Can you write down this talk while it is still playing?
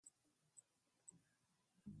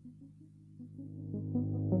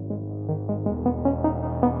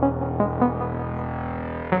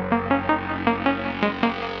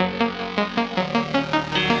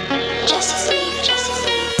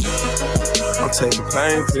I'm taking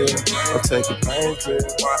pain pill. I'm taking pain pill.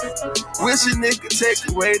 Wish a nigga take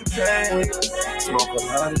away the pain. Smoke a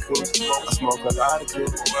lot of coke. I smoke a lot of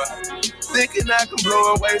coke. Thinking I can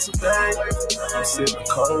blow away some pain. I'm sipping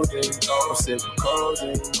codeine. I'm sipping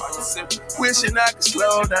codeine. Wishing I could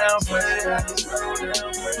slow down pain.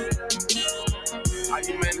 I'm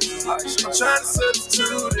trying to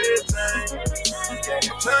substitute it,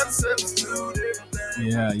 I'm trying to substitute it.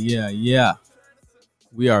 Yeah.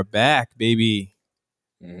 We are back, baby.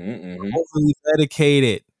 Overly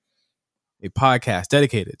dedicated. A podcast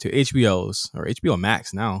dedicated to HBO's or HBO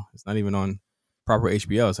Max now. It's not even on proper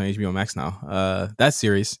HBO. It's on HBO Max now. That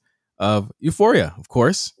series of Euphoria, of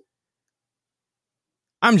course.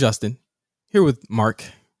 I'm Justin, here with Mark.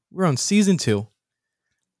 We're on season 2,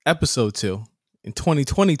 episode 2 in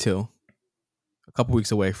 2022. A couple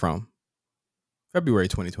weeks away from February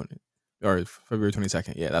 2020 or February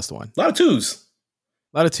 22nd. Yeah, that's the one. A lot of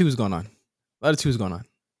twos going on.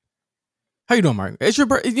 How you doing, Mark? It's your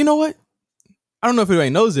birthday. You know what? I don't know if anybody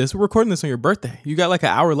knows this. We're recording this on your birthday. You got like an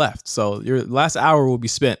hour left. So your last hour will be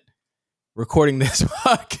spent recording this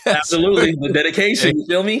podcast. Absolutely. The dedication, you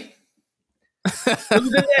feel me?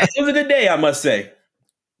 It was a good day, I must say.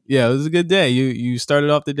 Yeah, it was a good day. You started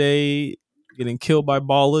off the day getting killed by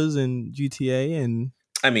ballers in GTA, and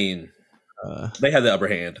I mean, they had the upper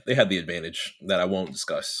hand. They had the advantage that I won't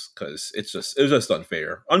discuss because it was just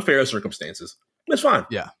unfair. Unfair circumstances. It's fine.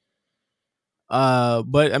 Yeah.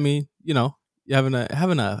 But I mean, you know, you're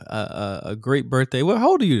having a great birthday. Well, how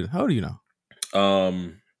old are you? Now?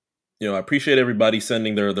 I appreciate everybody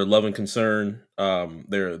sending their love and concern,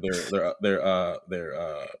 their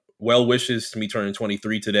well wishes to me turning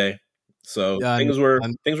 23 today. So things were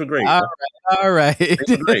great. All right. Things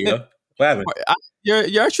were great. What happened?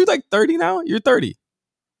 You're actually like 30 now. You're 30.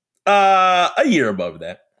 A year above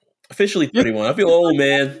that. Officially 31. I feel old,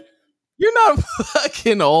 man. You're not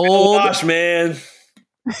fucking old. Gosh, man.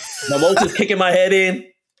 My emotions kicking my head in.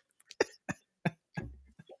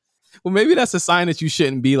 Well, maybe that's a sign that you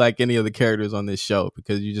shouldn't be like any of the characters on this show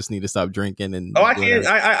because you just need to stop drinking. And I can't.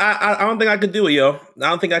 I don't think I can do it, yo.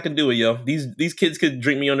 These kids could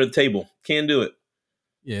drink me under the table. Can't do it.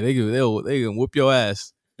 Yeah, they can whoop your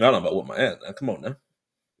ass. I don't know about whoop my ass. Now, come on now.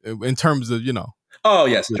 In terms of, you know. Oh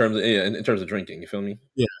yes, in terms of drinking. You feel me?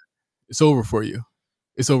 Yeah, it's over for you.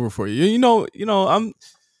 You know.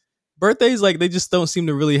 Birthdays, like, they just don't seem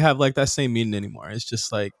to really have like that same meaning anymore. It's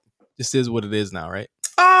just like, just is what it is now, right?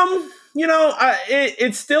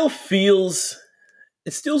 It still feels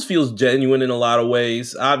genuine in a lot of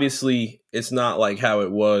ways. Obviously, it's not like how it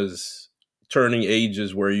was turning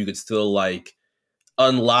ages where you could still like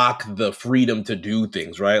unlock the freedom to do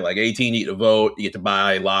things, right? Like 18, you get to vote, you get to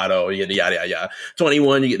buy lotto, you get to yada, yada, yada.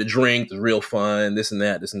 21, you get to drink, it's real fun, this and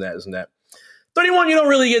that. 31, you don't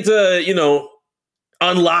really get to,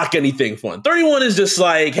 unlock anything fun. 31 is just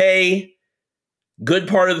like, hey, good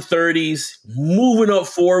part of the 30s, moving up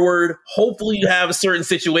forward. Hopefully you have a certain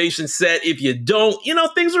situation set. If you don't,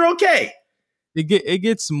 things are okay. It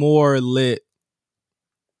gets more lit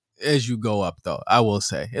as you go up, though, I will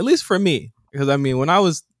say. At least for me. Because, I mean, when I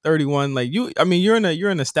was 31, like you're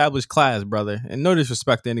an established class, brother. And no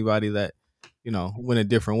disrespect to anybody that, went a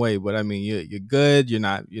different way. But, I mean, you're good. You're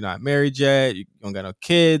not married yet. You don't got no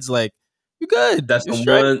kids. Like, you're good. That's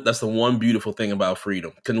the one beautiful thing about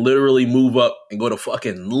freedom. Can literally move up and go to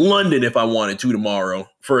fucking London if I wanted to tomorrow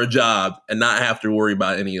for a job and not have to worry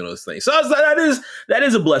about any of those things. So that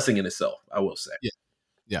is a blessing in itself, I will say.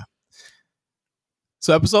 Yeah.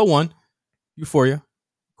 So episode 1, Euphoria,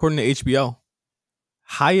 according to HBO,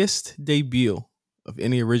 highest debut of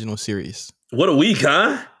any original series. What a week,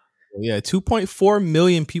 huh? Yeah, 2.4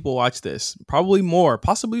 million people watched this. Probably more,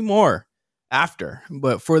 possibly more. After,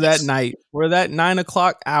 but for that night, for that 9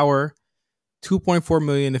 o'clock hour, 2.4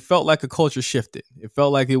 million, it felt like a culture shifted. It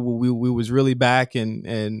felt like we was really back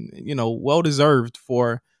and well deserved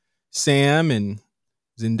for Sam and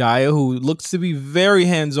Zendaya, who looks to be very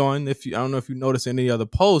hands on. I don't know if you noticed any other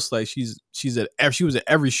posts, like she was at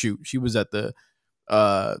every shoot. She was at the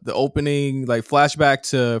opening, like flashback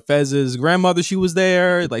to Fez's grandmother. She was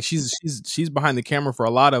there. Like she's behind the camera for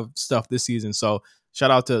a lot of stuff this season. So. Shout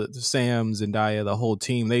out to Sam, Zendaya, the whole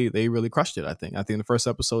team. They really crushed it, I think. I think the first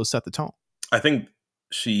episode set the tone. I think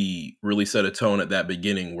she really set a tone at that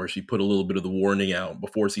beginning where she put a little bit of the warning out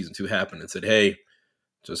before season 2 happened and said, hey,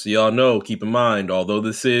 just so y'all know, keep in mind, although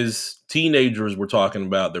this is teenagers we're talking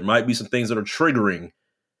about, there might be some things that are triggering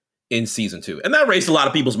in season 2. And that raised a lot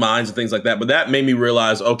of people's minds and things like that. But that made me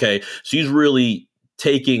realize, okay, she's really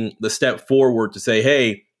taking the step forward to say,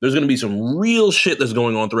 hey, there's going to be some real shit that's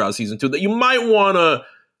going on throughout season 2 that you might want to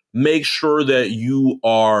make sure that you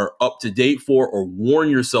are up to date for or warn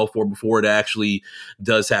yourself for before it actually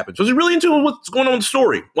does happen. So she's really into what's going on in the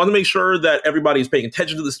story. Want to make sure that everybody is paying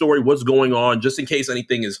attention to the story, what's going on, just in case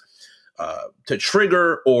anything is to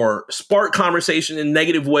trigger or spark conversation in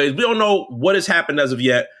negative ways. We don't know what has happened as of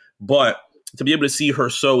yet, but to be able to see her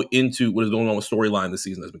so into what is going on with storyline this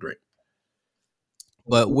season has been great.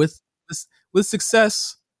 But with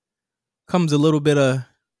success comes a little bit of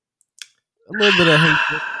hate, a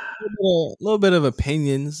little bit of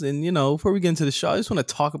opinions. And, you know, before we get into the show, I just want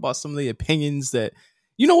to talk about some of the opinions that,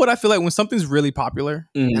 you know what, I feel like when something's really popular,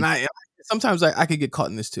 and I sometimes I could get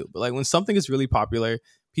caught in this too, but like when something is really popular,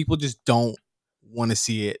 people just don't want to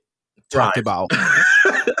see it talked about. Don't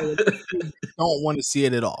want to see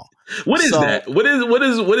it at all. What is that? What is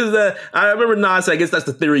that? I remember Nas. I guess that's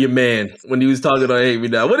the theory of man when he was talking about Hate Me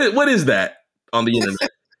Now. What is that on the internet?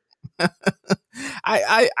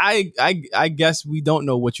 I guess we don't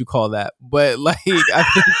know what you call that, but like I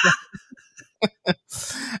think,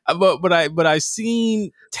 but I've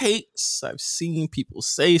seen takes. I've seen people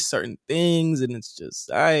say certain things, and it's just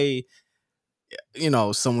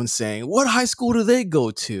someone saying, "What high school do they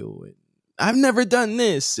go to?" And I've never done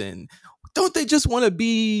this, and don't they just want to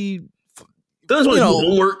be? Don't they want to do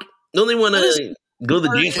homework? Don't they want to go to the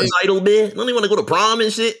dance recital bit? Don't they want to go to prom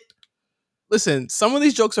and shit? Listen, some of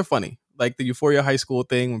these jokes are funny. Like the Euphoria High School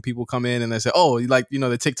thing when people come in and they say, oh, like,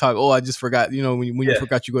 the TikTok, oh, I just forgot, when you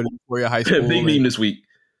forgot you go to Euphoria High School. Big meme this week.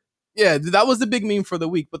 Yeah, that was the big meme for the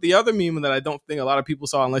week. But the other meme that I don't think a lot of people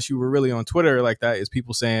saw unless you were really on Twitter like that is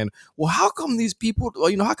people saying, well, how come these people,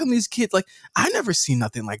 how come these kids, like, I never seen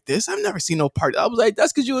nothing like this. I've never seen no party. I was like,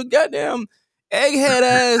 that's because you a goddamn egghead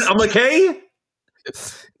ass. A McKay?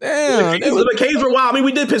 Damn. The McKays were wild. I mean,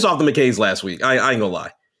 we did piss off the McKays last week. I ain't gonna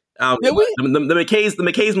lie. The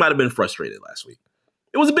McKays might have been frustrated last week.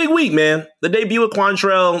 It was a big week, man. The debut of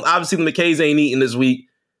Quantrell. Obviously, the McKays ain't eating this week.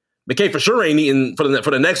 McKay for sure ain't eating for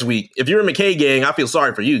the next week. If you're a McKay gang, I feel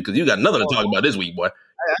sorry for you because you got nothing to talk about this week, boy.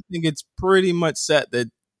 I think it's pretty much set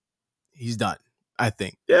that he's done. I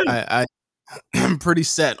think. Yeah. I'm pretty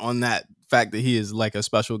set on that fact that he is like a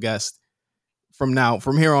special guest from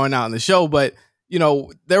here on out in the show. But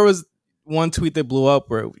there was one tweet that blew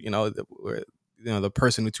up where the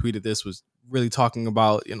person who tweeted this was really talking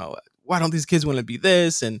about, why don't these kids want to be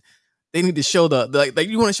this? And they need to show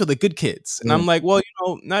you want to show the good kids. And I'm like, well,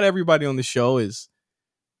 not everybody on the show is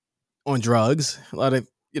on drugs. A lot of,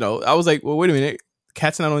 I was like, well, wait a minute.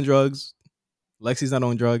 Kat's not on drugs. Lexi's not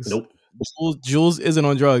on drugs. Nope. Jules isn't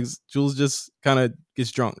on drugs. Jules just kind of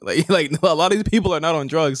gets drunk. Like a lot of these people are not on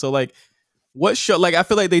drugs. So like, what show? Like, I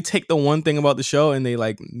feel like they take the one thing about the show and they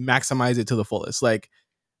like maximize it to the fullest. Like,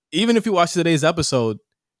 even if you watch today's episode,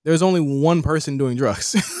 there's only one person doing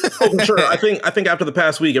drugs. Oh, sure. I think after the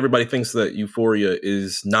past week, everybody thinks that Euphoria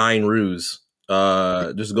is 9 ruse,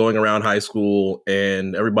 just going around high school,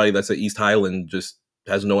 and everybody that's at East Highland just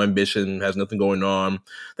has no ambition, has nothing going on.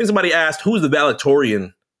 I think somebody asked, who's the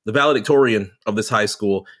valedictorian of this high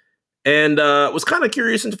school? And was kind of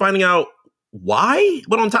curious into finding out why.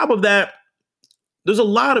 But on top of that, there's a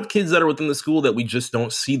lot of kids that are within the school that we just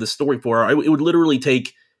don't see the story for. It would literally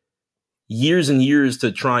take years and years to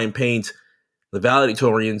try and paint the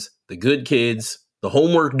valedictorians, the good kids, the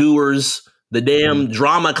homework doers, the damn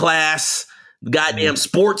drama class, the goddamn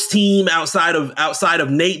sports team outside of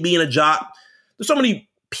Nate being a jock. There's so many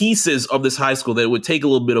pieces of this high school that it would take a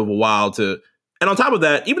little bit of a while to. And on top of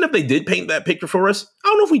that, even if they did paint that picture for us, I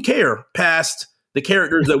don't know if we care past the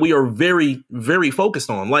characters that we are very, very focused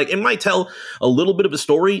on. Like, it might tell a little bit of a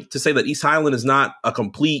story to say that East Highland is not a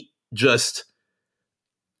complete just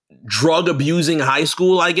drug abusing high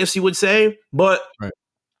school, I guess you would say, but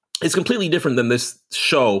It's completely different than this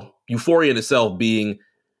show, Euphoria in itself, being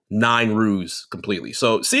 9 ruse completely.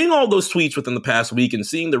 So seeing all those tweets within the past week and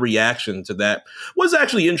seeing the reaction to that was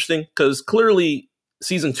actually interesting because clearly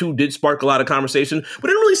season 2 did spark a lot of conversation. We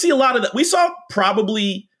didn't really see a lot of that. We saw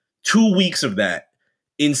probably 2 weeks of that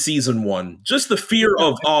in season 1. Just the fear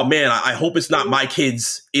of, oh man, I hope it's not my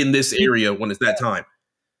kids in this area when it's that time.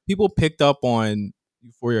 People picked up on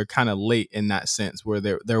Euphoria kind of late in that sense, where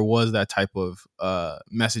there was that type of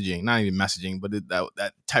messaging, not even messaging, but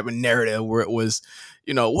that type of narrative where it was,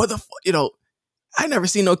 what the fuck, I never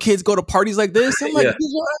seen no kids go to parties like this. I'm like,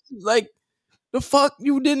 like the fuck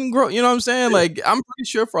you didn't grow, you know what I'm saying? Like, I'm pretty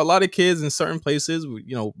sure for a lot of kids in certain places,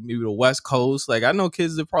 maybe the West Coast, like I know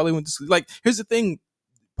kids that probably went to school. Like, here's the thing,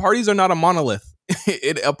 parties are not a monolith.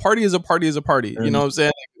 A party is a party is a party. You know what I'm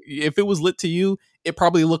saying? if it was lit to you, it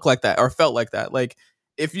probably looked like that or felt like that. Like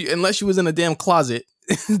unless you was in a damn closet,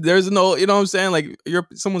 there's no, you know what I'm saying? Like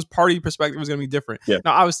someone's party perspective is going to be different. Yeah.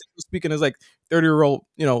 Now, obviously speaking as like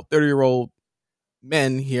 30-year-old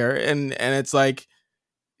men here. And it's like,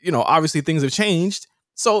 obviously things have changed.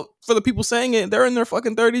 So for the people saying it, they're in their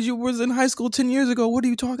fucking 30s. You was in high school 10 years ago. What are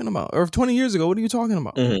you talking about? Or 20 years ago, what are you talking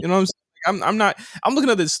about? Mm-hmm. You know what I'm saying? I'm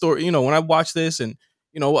looking at this story, when I watch this and,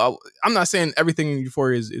 I'm not saying everything in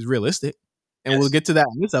Euphoria is realistic. And we'll get to that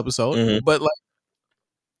in this episode. Mm-hmm. But like,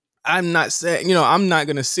 I'm not saying, I'm not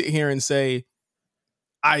going to sit here and say,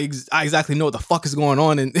 I exactly know what the fuck is going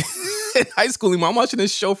on in high school anymore. I'm watching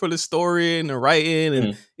this show for the story and the writing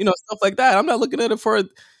and, stuff like that. I'm not looking at it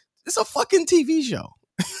it's a fucking TV show.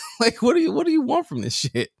 Like, what do you want from this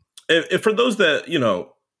shit? If for those that,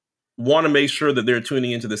 want to make sure that they're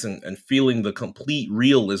tuning into this and feeling the complete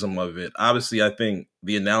realism of it, obviously, I think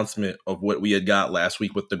the announcement of what we had got last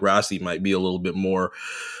week with Degrassi might be a little bit more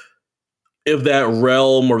of that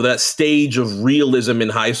realm or that stage of realism in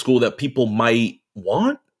high school that people might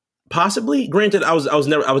want. Possibly. Granted, I was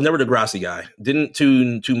never a Degrassi guy. Didn't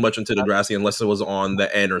tune too much into Degrassi unless it was on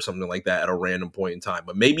the end or something like that at a random point in time.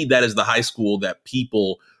 But maybe that is the high school that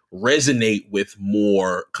people resonate with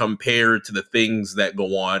more compared to the things that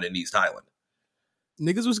go on in East Highland.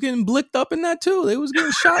 Niggas was getting blicked up in that too. They was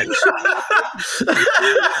getting shot and shit.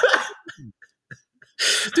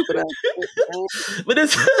 Stupid ass. But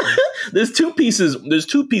there's two pieces. There's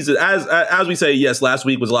two pieces. As we say, yes, last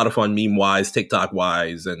week was a lot of fun, meme wise, TikTok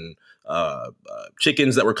wise, and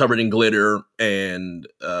chickens that were covered in glitter and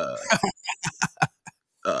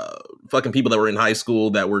fucking people that were in high school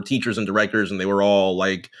that were teachers and directors, and they were all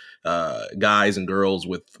like guys and girls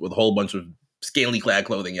with a whole bunch of scantily clad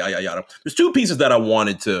clothing, yada yada yada. There's two pieces that I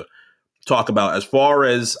wanted to talk about as far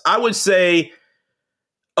as, I would say,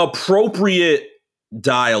 appropriate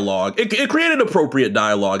dialogue. It created appropriate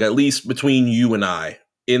dialogue, at least between you and I,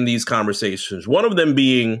 in these conversations. One of them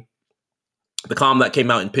being the column that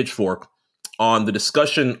came out in Pitchfork on the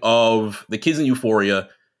discussion of the kids in Euphoria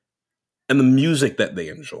and the music that they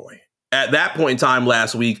enjoy. At that point in time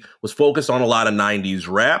last week was focused on a lot of 90s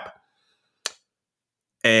rap.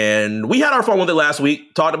 And we had our fun with it last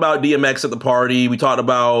week. Talked about DMX at the party. We talked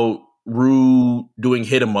about Rue doing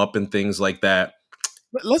Hit 'Em Up and things like that.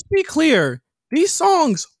 But let's be clear. These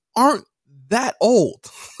songs aren't that old.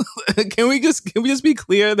 Can we just be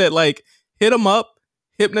clear that like Hit 'Em Up,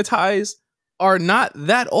 Hypnotize are not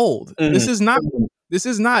that old. Mm-hmm. This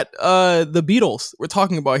is not the Beatles we're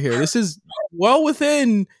talking about here. This is well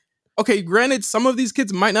within. Okay, granted, some of these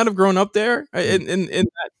kids might not have grown up there in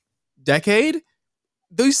that decade.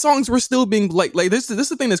 These songs were still being like this. This is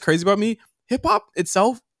the thing that's crazy about me. Hip hop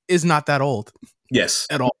itself is not that old. Yes,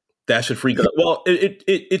 at all. That should freak out. Well,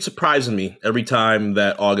 it surprises me every time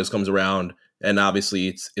that August comes around, and obviously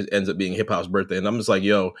it ends up being hip hop's birthday, and I'm just like,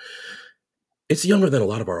 yo, it's younger than a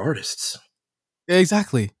lot of our artists.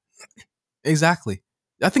 Exactly.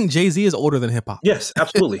 I think Jay-Z is older than hip hop. Yes,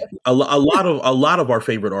 absolutely. a lot of our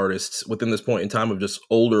favorite artists within this point in time of just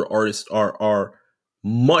older artists are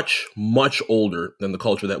much, much older than the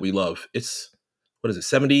culture that we love. It's, what is it,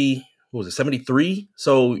 70? What was it, 73?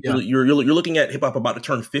 So yeah. you're looking at hip hop about to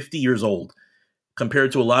turn 50 years old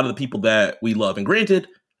compared to a lot of the people that we love. And granted,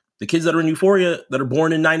 the kids that are in Euphoria that are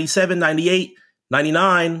born in 97, 98,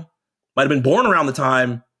 99 might have been born around the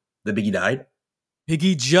time that Biggie died.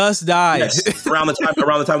 Biggie just died. Yes, around the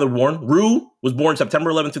time they were born. Rue was born September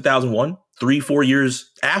 11, 2001, 3-4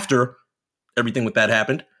 years after everything with that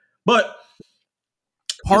happened. But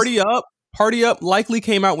Party Up likely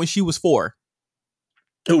came out when she was 4.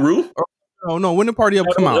 Who, Rue? Oh no, when did Party Up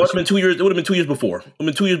come out? It would have been 2 years. It would have been 2 years before. It would have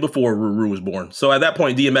been 2 years before Rue was born. So at that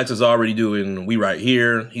point, DMX is already doing We Right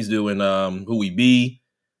Here. He's doing Who We Be,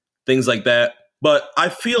 things like that. But I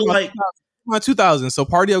feel like 2000. So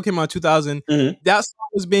Party Up came out 2000. Mm-hmm. That song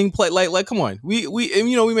was being played. Like, come on. We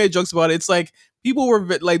made jokes about it. It's like people were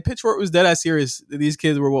like, Pitchfork was dead ass serious. These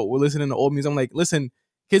kids were listening to old music. I'm like, listen,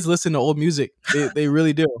 kids listen to old music. They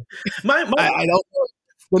really do. I don't know.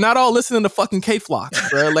 They're not all listening to fucking K-Flock,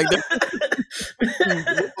 bro. Like,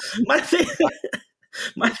 my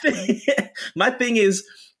thing is,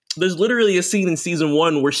 there's literally a scene in season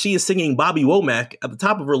 1 where she is singing Bobby Womack at the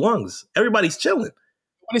top of her lungs. Everybody's chilling.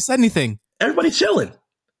 Nobody said anything. Everybody's chilling.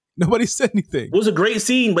 Nobody said anything. It was a great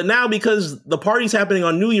scene, but now because the party's happening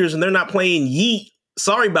on New Year's and they're not playing Yeet,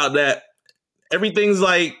 sorry about that. Everything's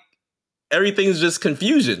just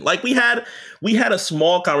confusion. Like we had a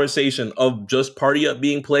small conversation of just Party Up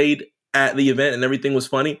being played at the event and everything was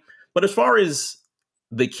funny. But as far as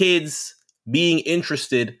the kids being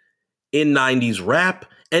interested in 90s rap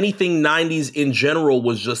anything 90s in general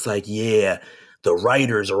was just like, yeah, the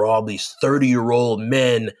writers are all these 30-year-old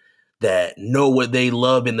men that know what they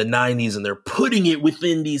love in the 90s and they're putting it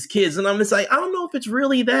within these kids. And I'm just like, I don't know if it's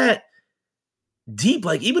really that deep.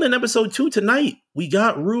 Like, even in episode 2 tonight, we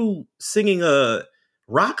got Rue singing a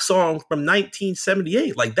rock song from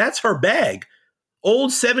 1978. Like, that's her bag.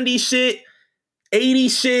 Old 70s shit,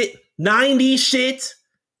 80s shit, 90s shit.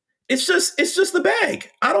 It's just the bag.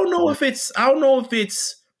 I don't know if it's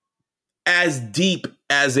as deep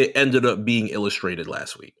as it ended up being illustrated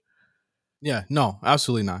last week. Yeah, no,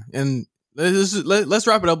 absolutely not. And let's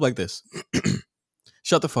wrap it up like this.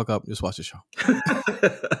 Shut the fuck up. Just watch the show.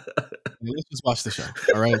 Let's just watch the show.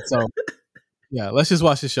 All right. So, yeah, let's just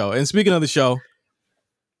watch the show. And speaking of the show,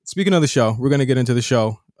 we're going to get into the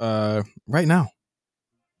show right now.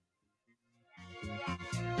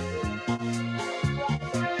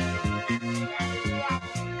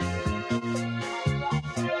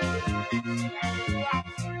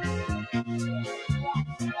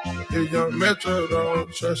 The young Metro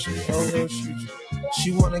don't trust you, I'm gonna shoot you.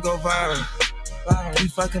 She wanna go viral. We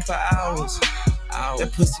fucking for hours. That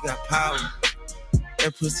pussy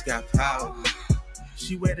got power.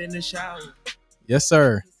 She wet in the shower. Yes,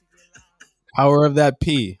 sir. Power of that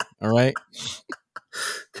P. All right.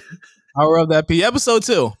 Power of that P. Episode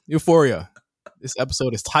 2, Euphoria. This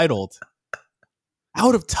episode is titled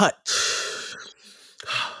Out of Touch.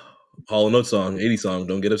 Hall & Oates song, 80 song.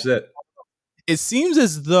 Don't get upset. It seems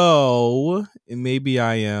as though, and maybe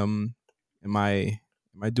I am I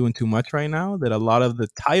doing too much right now, that a lot of the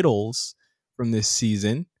titles from this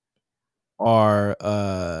season are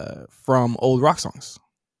from old rock songs.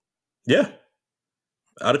 Yeah.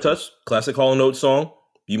 Out of Touch, classic Hall & Oates song.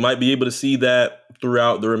 You might be able to see that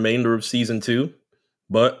throughout the remainder of season 2.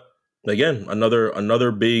 But again,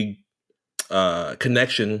 another big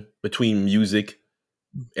connection between music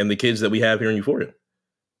and the kids that we have here in Euphoria.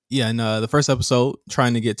 Yeah, and the first episode,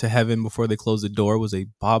 Trying to Get to Heaven Before They Close the Door, was a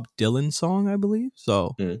Bob Dylan song, I believe.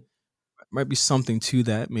 So might be something to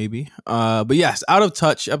that, maybe. But yes, Out of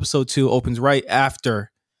Touch, episode 2 opens right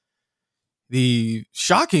after the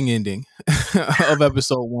shocking ending of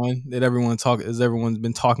episode 1 that everyone's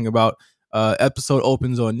been talking about. Episode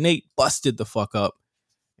opens on Nate busted the fuck up.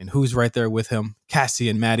 And who's right there with him? Cassie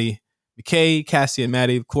and Maddie. McKay, Cassie and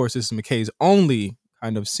Maddie. Of course, this is McKay's only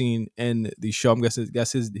kind of scene in the show. I'm guessing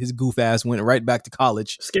his goof ass went right back to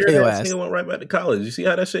college. Scared ass nigga went right back to college. You see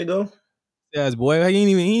how that shit go? Yes, boy. He ain't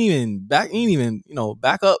even back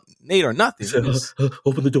up Nate or nothing. Said,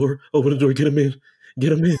 open the door, get him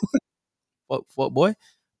in. What boy?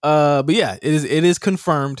 But yeah, it is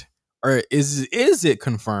confirmed, or is it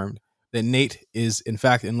confirmed that Nate is in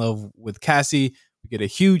fact in love with Cassie? We get a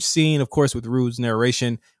huge scene, of course, with Rue's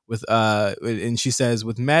narration and she says,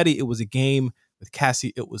 with Maddie, it was a game. With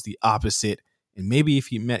Cassie, it was the opposite. And maybe if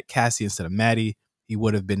he met Cassie instead of Maddie, he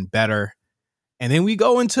would have been better. And then we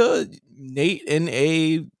go into Nate in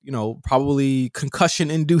a, probably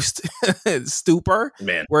concussion-induced stupor,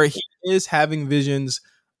 where he is having visions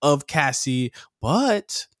of Cassie,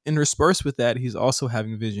 but interspersed with that, he's also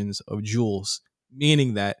having visions of Jules,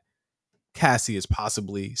 meaning that Cassie is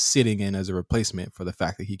possibly sitting in as a replacement for the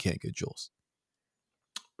fact that he can't get Jules.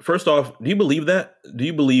 First off, do you believe that? Do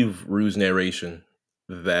you believe Rue's narration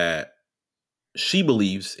that she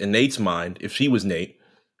believes in Nate's mind, if she was Nate,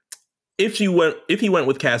 if he went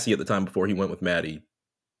with Cassie at the time before he went with Maddie,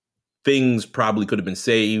 things probably could have been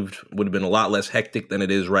saved, would have been a lot less hectic than it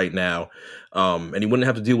is right now, and he wouldn't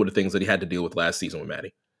have to deal with the things that he had to deal with last season with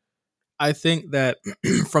Maddie? I think that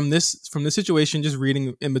from this situation, just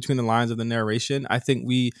reading in between the lines of the narration, I think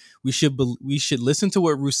we should listen to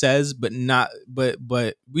what Rue says, but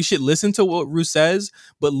we should listen to what Rue says,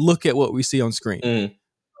 but look at what we see on screen.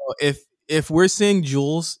 So if we're seeing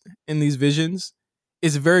Jules in these visions,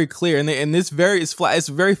 it's very clear, and it's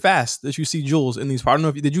very fast that you see Jules in these. I don't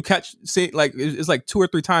know did you see like it's like 2 or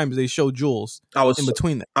 3 times they show Jules in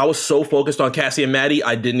between them. I was so focused on Cassie and Maddie,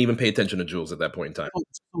 I didn't even pay attention to Jules at that point in time.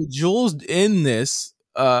 So Jules in this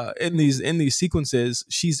in these sequences,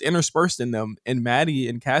 she's interspersed in them, and Maddie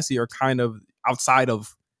and Cassie are kind of outside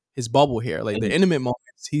of his bubble here. Like the intimate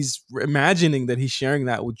moments, he's imagining that he's sharing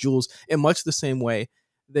that with Jules in much the same way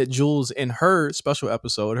that Jules in her special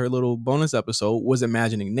episode, her little bonus episode, was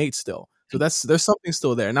imagining Nate still. So there's something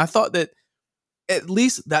still there. And I thought that at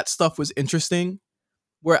least that stuff was interesting.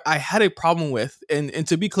 Where I had a problem with, and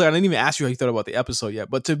to be clear, I didn't even ask you how you thought about the episode yet,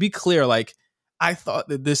 but to be clear, like, I thought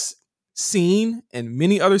that this scene and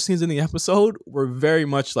many other scenes in the episode were very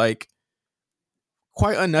much like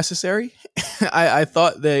quite unnecessary. I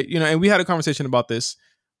thought that, and we had a conversation about this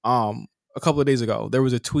a couple of days ago. There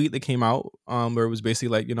was a tweet that came out where it was basically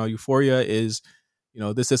like, Euphoria is,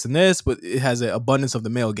 this, and this, but it has an abundance of the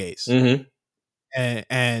male gaze. Mm-hmm.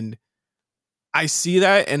 And I see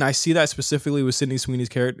that, and I see that specifically with Sydney Sweeney's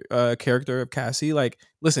character of Cassie. Like,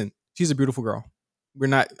 listen, she's a beautiful girl.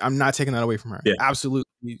 I'm not taking that away from her. Yeah. Absolutely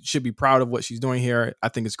should be proud of what she's doing here. I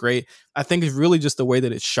think it's great. I think it's really just the way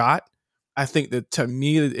that it's shot. I think that to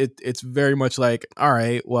me, it's very much like, all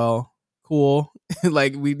right, well, cool.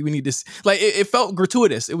 Like we need this. Like it felt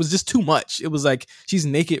gratuitous. It was just too much. It was like she's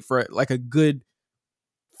naked for like a good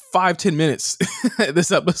 5-10 minutes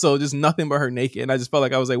this episode, just nothing but her naked, and I just felt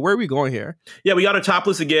like I was like, where are we going here? Yeah, we got her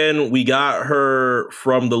topless again. We got her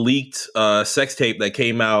from the leaked sex tape that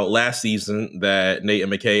came out last season that Nate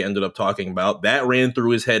and McKay ended up talking about. That ran through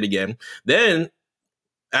his head again. Then,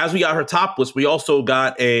 as we got her topless, we also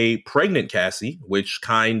got a pregnant Cassie, which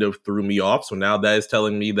kind of threw me off. So now that is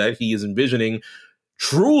telling me that he is envisioning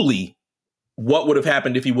truly what would have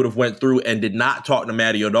happened if he would have went through and did not talk to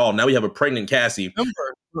Maddie at all. Now we have a pregnant Cassie.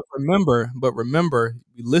 Remember,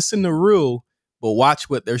 we listen to Rue, but watch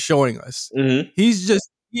what they're showing us. Mm-hmm. He's just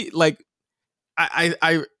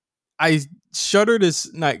I shudder to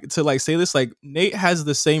like say this, like Nate has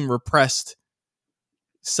the same repressed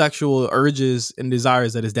sexual urges and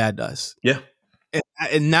desires that his dad does. Yeah.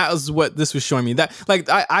 And that was what this was showing me. That like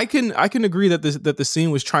I can agree that the scene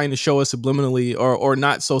was trying to show us subliminally or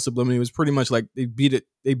not so subliminally. It was pretty much like they beat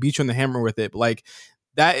you on the hammer with it. But like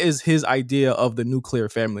that is his idea of the nuclear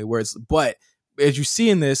family. But as you see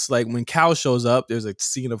in this, like when Cal shows up, there's a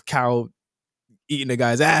scene of Cal eating a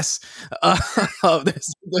guy's ass. I'm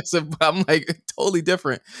like totally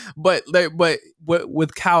different. But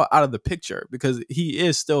with Cal out of the picture, because he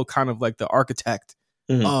is still kind of like the architect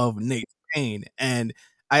of Nate's pain. And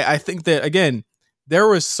I think that again, there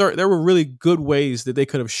were really good ways that they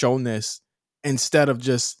could have shown this instead of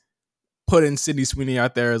just putting Sydney Sweeney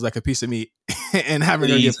out there as like a piece of meat and having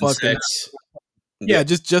her get fucked. Yeah,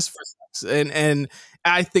 just for sex. And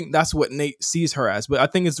I think that's what Nate sees her as. But I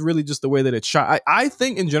think it's really just the way that it's shot. I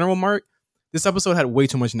think in general, Mark, this episode had way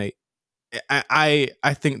too much Nate. I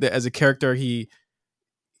think that as a character, he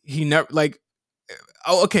never like.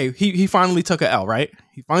 Oh, okay. He finally took an L, right?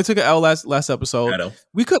 He finally took an L last episode.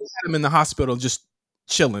 We could have had him in the hospital just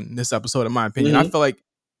chilling this episode, in my opinion. I feel like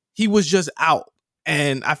he was just out.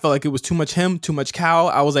 And I felt like it was too much him, too much Cal.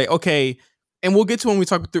 I was like, okay. And we'll get to when we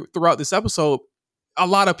talk throughout this episode. A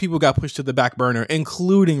lot of people got pushed to the back burner,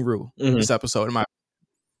 including Rue, this episode. In my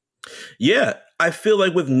Yeah, I feel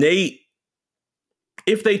like with Nate,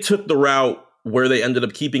 if they took the route where they ended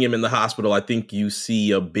up keeping him in the hospital, I think you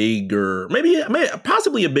see a bigger,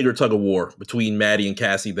 possibly a bigger tug of war between Maddie and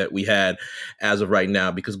Cassie that we had as of right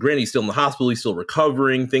now. Because Granny's still in the hospital, he's still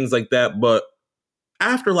recovering, things like that. But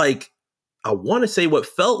after I want to say what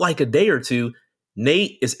felt like a day or two,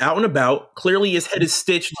 Nate is out and about. Clearly his head is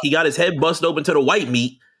stitched. He got his head busted open to the white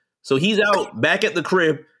meat. So he's out back at the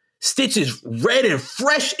crib. Stitches red and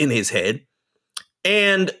fresh in his head.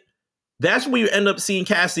 And that's where you end up seeing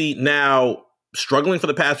Cassie now struggling for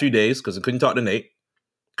the past few days because I couldn't talk to Nate.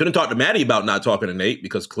 Couldn't talk to Maddie about not talking to Nate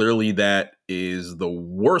because clearly that is the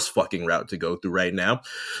worst fucking route to go through right now.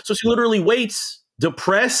 So she literally waits,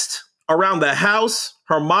 depressed, around the house.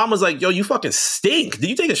 Her mom was like, yo, you fucking stink. Did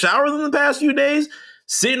you take a shower in the past few days?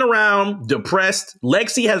 Sitting around, depressed.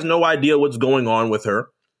 Lexi has no idea what's going on with her.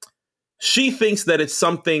 She thinks that it's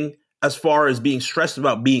something as far as being stressed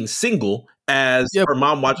about being single as her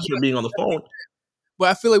mom watches her being on the phone. But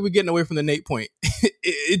I feel like we're getting away from the Nate point.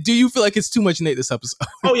 Do you feel like it's too much Nate this episode?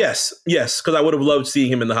 Oh, yes. Yes, because I would have loved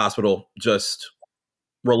seeing him in the hospital, just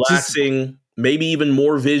relaxing, maybe even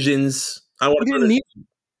more visions.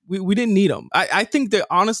 We didn't need him. I think that,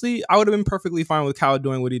 honestly, I would have been perfectly fine with Kyle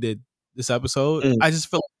doing what he did this episode. I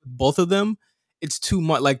just feel like both of them, it's too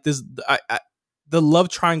much. Like this, the love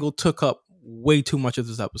triangle took up way too much of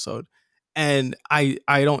this episode. And I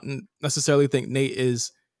don't necessarily think Nate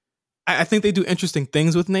is... I think they do interesting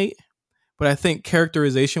things with Nate, but I think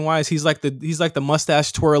characterization wise, he's like the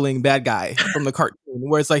mustache twirling bad guy from the cartoon,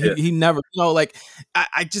 where it's like he never,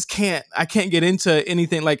 I just can't get into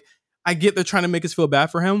anything. Like, I get they're trying to make us feel bad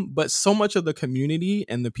for him, but so much of the community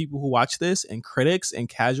and the people who watch this and critics and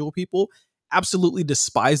casual people absolutely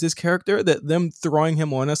despise this character, that them throwing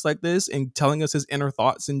him on us like this and telling us his inner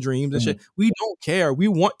thoughts and dreams and shit. We don't care. We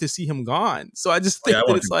want to see him gone. So I just think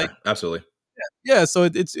that it's like, absolutely. Yeah, so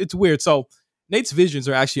it's weird. So Nate's visions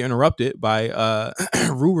are actually interrupted by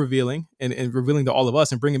Rue revealing and revealing to all of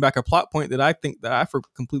us and bringing back a plot point that I think that I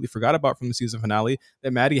completely forgot about from the season finale,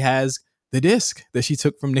 that Maddie has the disc that she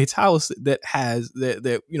took from Nate's house that has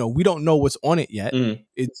that we don't know what's on it yet.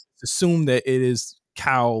 It's assumed that it is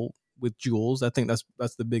Cal with Jules. I think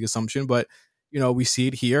that's the big assumption, but we see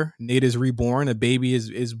it here. Nate is reborn. A baby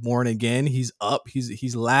is born again. He's up.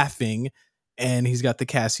 He's laughing, and he's got the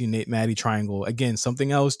Cassie Nate Maddie triangle again.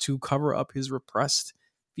 Something else to cover up his repressed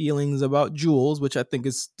feelings about Jules, which I think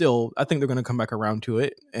they're going to come back around to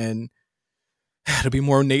it, and it'll be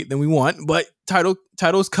more Nate than we want. But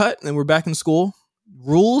title's cut, and we're back in school.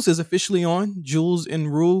 Rules is officially on. Jules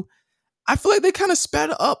and Rue. I feel like they kind of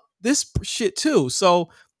sped up this shit too. So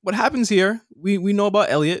what happens here? We know about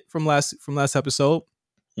Elliot from last episode.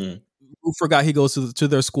 Who forgot he goes to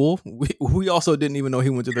their school. We also didn't even know he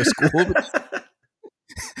went to their school.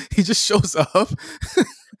 He just shows up.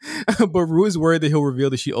 But Rue is worried that he'll reveal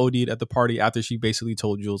that she OD'd at the party after she basically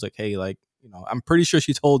told Jules, like, hey, like, I'm pretty sure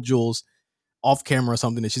she told Jules off camera or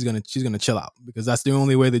something that she's gonna chill out, because that's the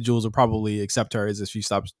only way that Jules will probably accept her is if she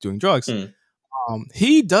stops doing drugs.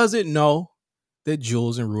 He doesn't know that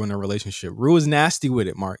Jules and Rue in a relationship. Rue is nasty with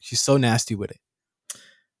it, Mark. She's so nasty with it.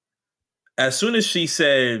 As soon as she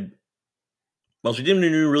said, well, she didn't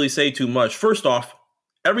really say too much. First off,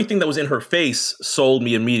 everything that was in her face sold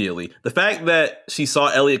me immediately. The fact that she saw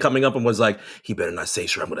Elliot coming up and was like, he better not say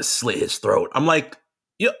sure, I'm going to slit his throat. I'm like,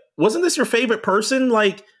 yeah, wasn't this your favorite person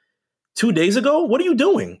like 2 days ago? What are you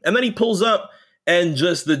doing? And then he pulls up, and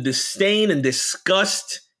just the disdain and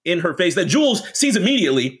disgust in her face that Jules sees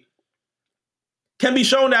immediately can be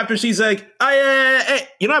shown after she's like, hey,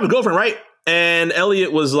 you don't have a girlfriend, right? And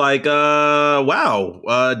Elliot was like,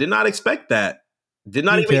 wow, did not expect that. Did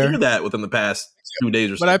not even hear that within the past 2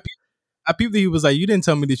 days or so. But I peeped that he was like, you didn't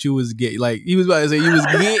tell me that you was gay. Like, he was about to say you was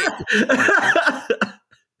gay. I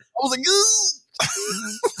was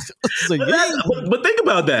like, but think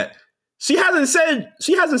about that. She hasn't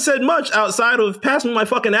said much outside of pass me my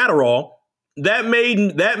fucking Adderall. That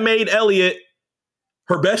made Elliot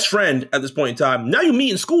her best friend at this point in time. Now you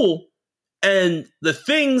meet in school, and the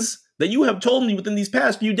things that you have told me within these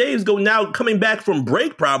past few days coming back from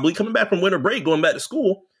winter break, going back to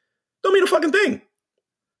school, don't mean a fucking thing.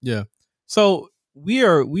 Yeah. So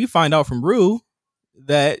we find out from Rue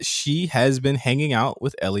that she has been hanging out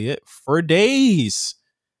with Elliot for days,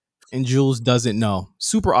 and Jules doesn't know.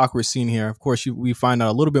 Super awkward scene here. Of course, we find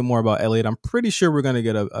out a little bit more about Elliot. I'm pretty sure we're going to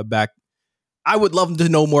get a back. I would love to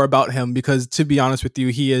know more about him, because to be honest with you,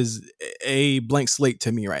 he is a blank slate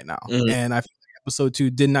to me right now. And I feel like episode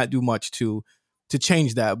 2 did not do much to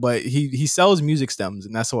change that, but he sells music stems,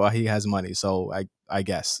 and that's why he has money. So I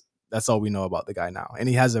guess that's all we know about the guy now. And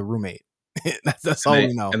he has a roommate. that's all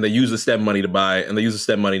we know. And they use the STEM money to buy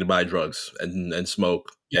drugs and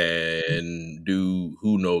smoke and do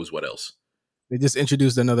who knows what else. They just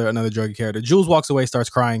introduced another druggy character. Jules walks away,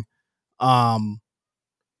 starts crying.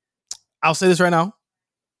 I'll say this right now.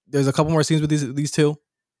 There's a couple more scenes with these two.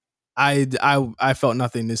 I felt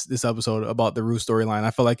nothing this episode about the Rue storyline.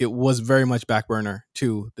 I felt like it was very much back burner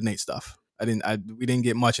to the Nate stuff. We didn't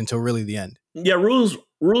get much until really the end. Yeah, Rules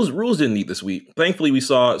didn't eat this week. Thankfully, we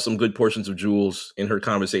saw some good portions of Jules in her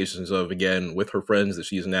conversations with her friends that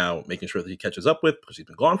she's now making sure that he catches up with, because she's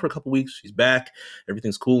been gone for a couple weeks. She's back.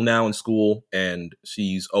 Everything's cool now in school, and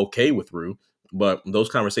she's okay with Rue. But those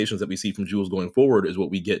conversations that we see from Jules going forward is what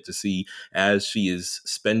we get to see as she is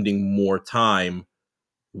spending more time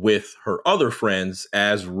with her other friends,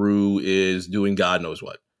 as Rue is doing God knows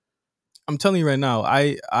what. I'm telling you right now,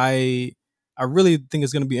 I really think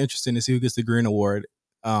it's going to be interesting to see who gets the Green Award.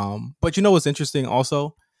 But you know what's interesting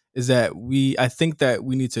also is that I think that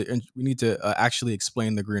we need to actually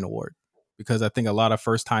explain the Green Award, because I think a lot of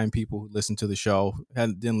first time people who listen to the show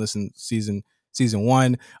didn't listen season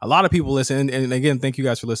 1. A lot of people listen, and again, thank you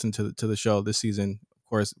guys for listening to the show this season. Of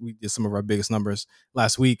course, we did some of our biggest numbers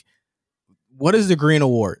last week. What is the Green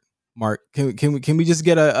Award, Mark? Can we just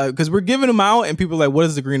get because we're giving them out, and people are like, what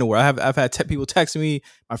is the Green Award? I've had people text me.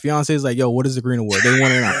 My fiance is like, yo, what is the Green Award? They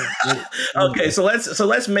want to know. Okay, so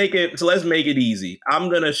let's make it easy. I'm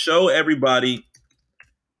gonna show everybody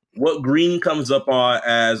what green comes up on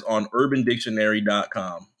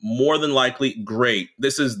UrbanDictionary.com. More than likely, great.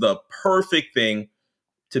 This is the perfect thing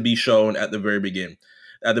to be shown at the very beginning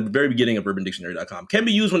of UrbanDictionary.com. Can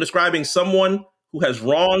be used when describing someone who has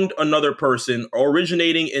wronged another person,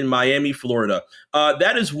 originating in Miami, Florida.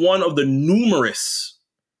 That is one of the numerous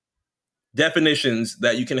definitions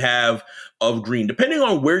that you can have of green. Depending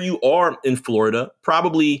on where you are in Florida,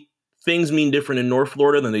 probably things mean different in North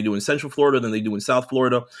Florida than they do in Central Florida, than they do in South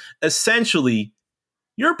Florida. Essentially,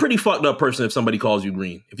 you're a pretty fucked up person if somebody calls you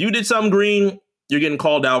green. If you did something green, you're getting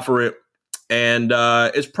called out for it. And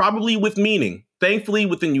it's probably with meaning. Thankfully,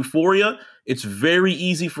 within Euphoria, it's very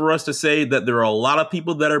easy for us to say that there are a lot of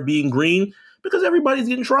people that are being green, because everybody's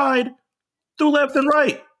getting tried through left and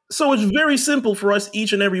right. So it's very simple for us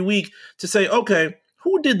each and every week to say, okay,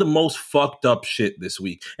 who did the most fucked up shit this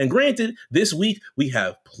week? And granted, this week we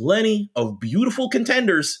have plenty of beautiful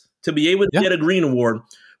contenders to be able to get a Green Award.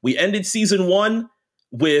 We ended season 1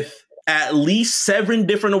 with at least 7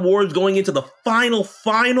 different awards going into the final.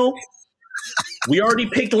 We already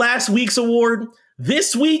picked last week's award.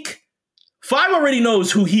 This week, 5 already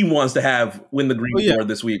knows who he wants to have win the Green Award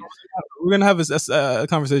this week. We're gonna have a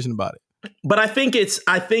conversation about it. But I think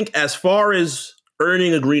as far as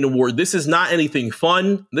earning a Green Award, this is not anything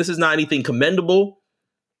fun. This is not anything commendable.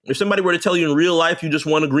 If somebody were to tell you in real life you just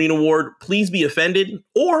won a Green Award, please be offended,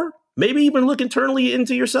 or maybe even look internally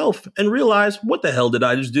into yourself and realize, what the hell did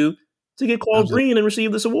I just do to get called green and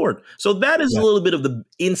receive this award? So that is a little bit of the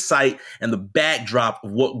insight and the backdrop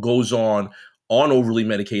of what goes on Overly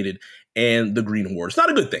Medicated and the Green Award. It's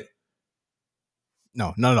not a good thing.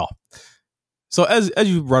 No, not at all. So as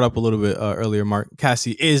you brought up a little bit earlier, Mark,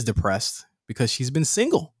 Cassie is depressed because she's been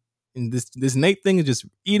single. And this Nate thing is just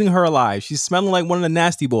eating her alive. She's smelling like one of the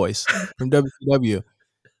nasty boys from WCW.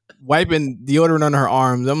 Wiping deodorant on her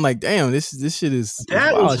arms. I'm like, damn, this shit is.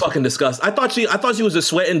 That was fucking disgusting. I thought she was just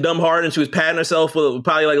sweating dumb hard, and she was patting herself with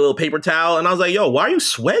probably like a little paper towel. And I was like, yo, why are you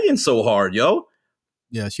sweating so hard, yo?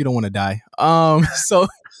 Yeah, she don't want to die. So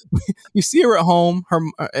you see her at home.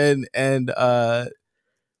 And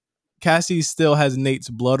Cassie still has Nate's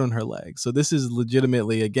blood on her leg. So this is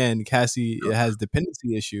legitimately, again, Cassie has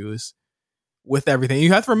dependency issues with everything.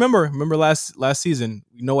 You have to remember last season,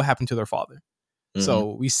 we know what happened to their father. Mm-hmm.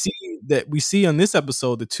 So we see on this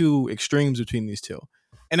episode the two extremes between these two.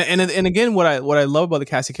 And again, what I love about the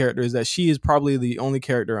Cassie character is that she is probably the only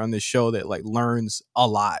character on this show that like learns a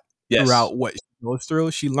lot throughout what she goes through.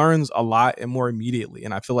 She learns a lot and more immediately.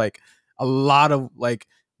 And I feel like a lot of like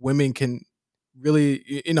women can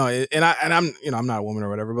really, and I'm not a woman or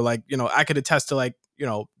whatever, but like, I could attest to like,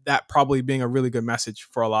 that probably being a really good message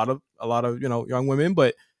for a lot of young women,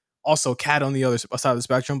 but also Kat on the other side of the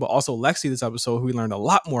spectrum, but also Lexi this episode, who we learned a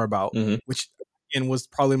lot more about, which again was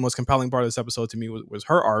probably the most compelling part of this episode to me was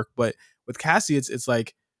her arc. But with Cassie, it's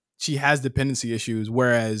like she has dependency issues,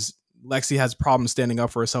 whereas Lexi has problems standing up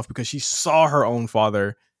for herself because she saw her own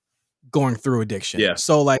father going through addiction. Yeah.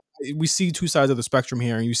 So like we see two sides of the spectrum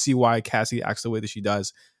here, and you see why Cassie acts the way that she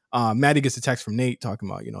does. Maddie gets a text from Nate talking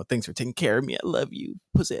about, thanks for taking care of me. I love you,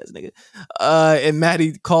 pussy ass nigga. And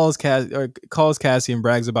Maddie calls Cassie and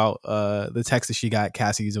brags about the text that she got.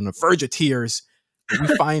 Cassie's on the verge of tears. We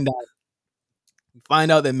find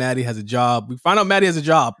out that Maddie has a job. We find out Maddie has a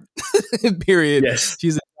job. Period. Yes.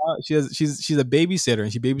 She's a babysitter,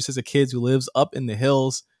 and she babysits a kid who lives up in the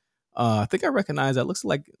hills. I think I recognize that. Looks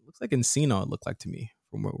like Encino. It looked like to me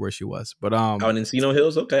from where she was, but out in Encino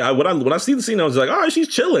Hills. Okay, when I see the scene, I was like, all right, she's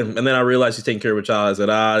chilling, and then I realized she's taking care of a child. I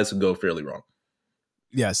said, this would go fairly wrong.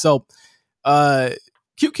 Yeah. So,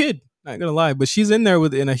 cute kid. Not gonna lie, but she's in there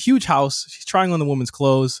in a huge house. She's trying on the woman's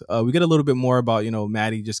clothes. We get a little bit more about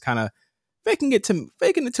Maddie just kind of faking it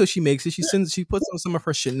till she makes it. She puts on some of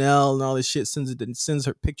her Chanel and all this shit. Sends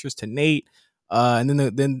her pictures to Nate. And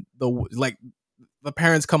then the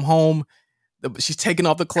parents come home. She's taking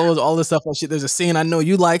off the clothes, all this stuff. There's a scene I know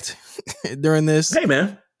you liked during this. Hey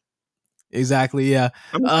man, exactly. Yeah.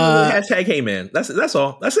 Hashtag hey man. That's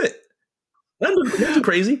all. That's it. Nothing too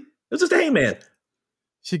crazy. It's just a hey man.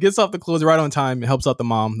 She gets off the clothes right on time. It helps out the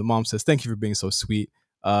mom. The mom says, "Thank you for being so sweet."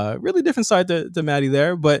 Really different side to Maddie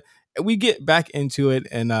there, but we get back into it,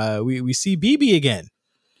 and we see BB again.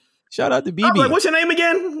 Shout out to BB. Like, what's your name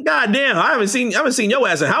again? God damn, I haven't seen your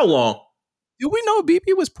ass in how long? Did we know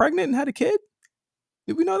BB was pregnant and had a kid?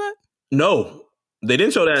 Did we know that? No, they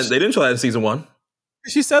didn't show that. They didn't show that in season 1.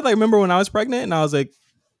 She said, like, remember when I was pregnant? And I was like,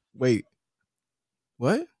 wait,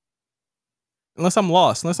 what? Unless I'm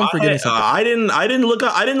lost. Unless I'm forgetting something. I didn't look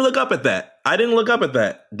up. I didn't look up at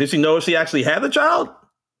that. Did she know if she actually had the child?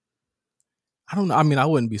 I don't know. I mean, I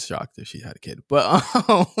wouldn't be shocked if she had a kid. But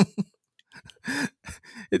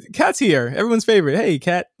Kat's here. Everyone's favorite. Hey,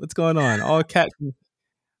 Kat, what's going on? All Kat.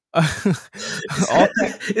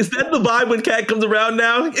 Is that the vibe when Kat comes around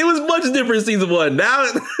now? It was much different in season 1. Now,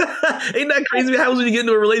 ain't that crazy? What happens when you get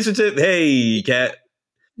into a relationship? Hey, Kat.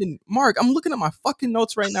 Mark, I'm looking at my fucking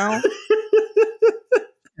notes right now.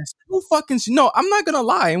 No, I'm not gonna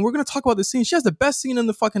lie, and we're gonna talk about the scene. She has the best scene in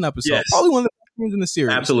the fucking episode. Yes. Probably one of the best scenes in the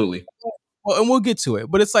series. Absolutely. Well, and we'll get to it,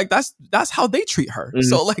 but it's like that's how they treat her. Mm-hmm.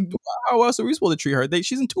 So like, how else are we supposed to treat her?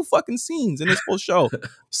 She's in 2 fucking scenes in this whole show.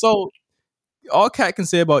 So all Kat can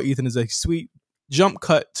say about Ethan is a sweet jump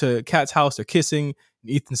cut to Kat's house. They're kissing, and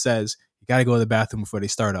Ethan says, "You got to go to the bathroom before they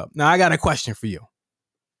start up." Now I got a question for you.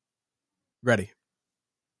 Ready?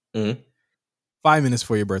 5 minutes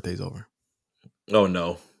before your birthday's over. Oh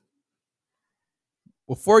no.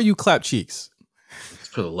 before you clap cheeks,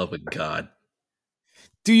 For the love of God,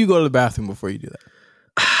 do you go to the bathroom before you do that?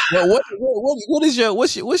 What is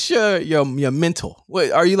your mental?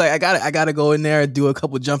 What are you like? I gotta go in there and do a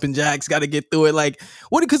couple jumping jacks. Got to get through it. Like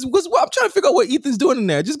what? Because I'm trying to figure out what Ethan's doing in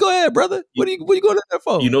there. Just go ahead, brother. What are you going in there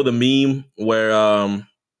for? You know the meme where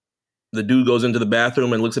the dude goes into the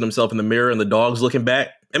bathroom and looks at himself in the mirror, and the dog's looking back.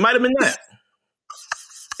 It might have been that.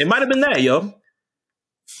 It might have been that, yo.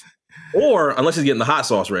 Or unless he's getting the hot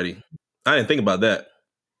sauce ready. I didn't think about that.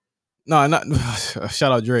 No, not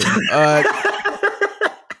shout out Drake.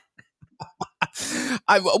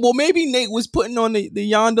 Well, maybe Nate was putting on the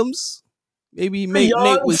yondems. Maybe Nate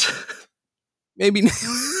was. Maybe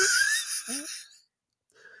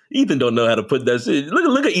Ethan don't know how to put that shit.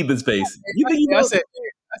 Look at Ethan's face. You think I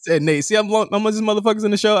said Nate. See, I'm just motherfuckers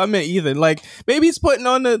in the show. I meant Ethan. Like maybe he's putting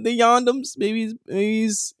on the yondems. Maybe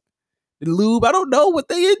he's the lube. I don't know what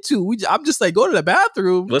they into. I'm just like, go to the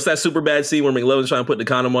bathroom. What's that super bad scene where McLovin's trying to put the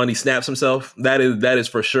condom on? He snaps himself. That is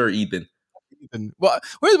for sure Ethan. Well,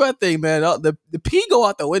 where's my thing, man? The pee go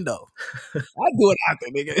out the window. I do it after,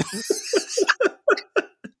 nigga.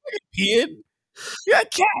 Peeing? You got a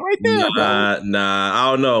cat right there, bro. Nah,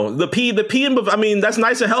 I don't know. The peeing, I mean, that's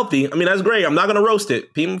nice and healthy. I mean, that's great. I'm not gonna roast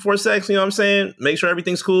it. Peeing before sex, you know what I'm saying? Make sure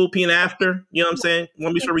everything's cool. Peeing after, you know what I'm saying?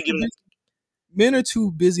 Want to be sure we give them. Men are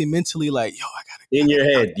too busy mentally, like, yo, I gotta in your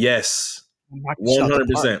head, yes,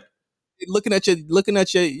 100%. Looking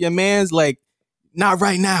at your man's like, not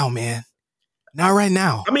right now, man. Not right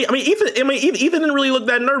now. I mean, Ethan didn't really look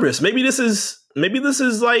that nervous. Maybe this is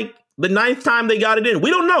like the 9th time they got it in. We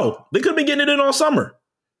don't know. They could be getting it in all summer.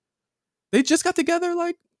 They just got together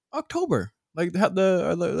like October. Like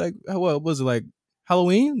what was it, like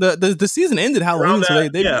Halloween? The season ended Halloween, so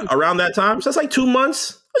around that time. So that's like 2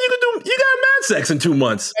 months. You got mad sex in 2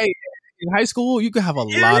 months. Hey, in high school, you could have a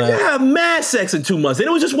lot of. You have mad sex in 2 months. And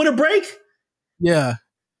it was just winter break. Yeah,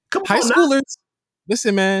 high schoolers.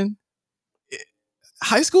 Listen, man.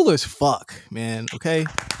 High schoolers fuck, man. Okay.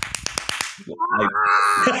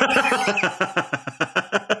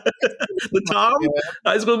 The Tom?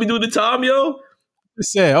 High school be doing the Tom, yo?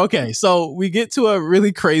 Say, okay, so we get to a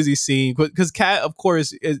really crazy scene because Kat, of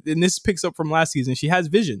course, and this picks up from last season. She has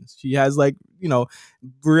visions. She has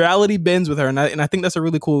reality bends with her, and I think that's a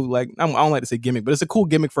really cool, like, I don't like to say gimmick, but it's a cool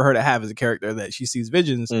gimmick for her to have as a character, that she sees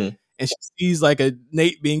visions and she sees like a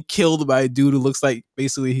Nate being killed by a dude who looks like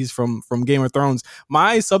basically he's from Game of Thrones.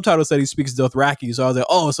 My subtitle said he speaks Dothraki, so I was like,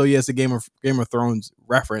 oh, so yes, a Game of Thrones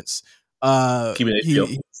reference.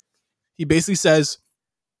 He basically says,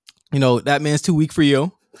 that man's too weak for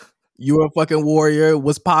you. You're a fucking warrior.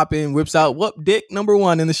 What's popping? Whips out whoop dick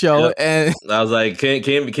 #1 in the show. Yep. And I was like, can't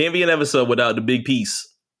be an episode without the big piece.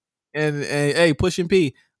 And hey, pushing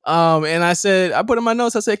P. And I put in my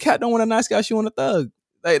notes, I said, Kat don't want a nice guy, she want a thug.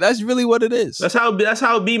 Like, that's really what it is. That's how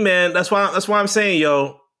it be, man. That's why I'm saying,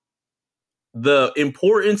 yo, the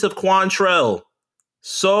importance of Quantrell,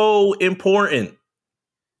 so important.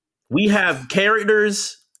 We have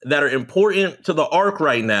characters that are important to the arc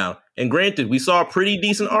right now. And granted, we saw a pretty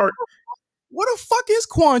decent arc. What the fuck is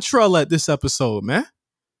Quantrell at this episode, man?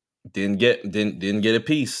 Didn't get a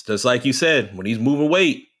piece. Just like you said, when he's moving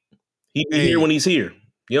weight, he's here when he's here.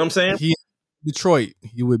 You know what I'm saying? Detroit,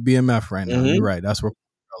 you with BMF right now. Mm-hmm. You're right. That's where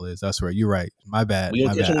Quantrell is. That's right. You're right. My bad. We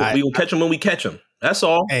gonna catch him when we catch him. That's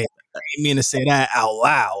all. Hey, I didn't mean to say that out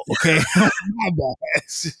loud. Okay, my bad.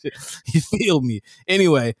 You feel me?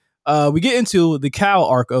 Anyway. We get into the Cal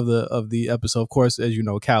arc of the episode. Of course, as you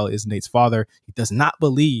know, Cal is Nate's father. He does not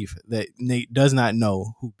believe that Nate does not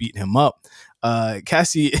know who beat him up.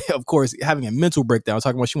 Cassie, of course, having a mental breakdown,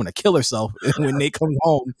 talking about she want to kill herself. When Nate comes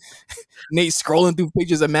home, Nate scrolling through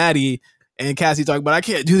pictures of Maddie, and Cassie talking about, I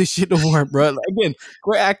can't do this shit no more, bro. Like, again,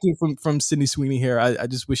 great acting from Sydney Sweeney here. I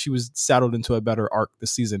just wish she was saddled into a better arc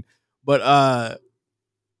this season. But her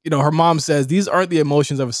mom says these aren't the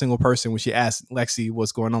emotions of a single person. When she asked Lexi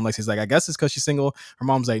what's going on, Lexi's like, I guess it's because she's single. Her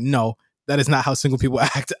mom's like, no, that is not how single people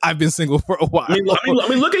act. I've been single for a while. I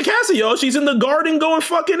mean, look at Cassie, yo. She's in the garden going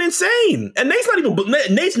fucking insane. And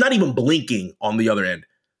Nate's not even blinking on the other end.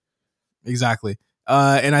 Exactly.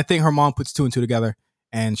 And I think her mom puts 2 and 2 together,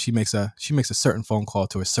 and she makes a certain phone call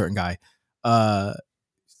to a certain guy.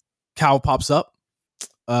 Cal pops up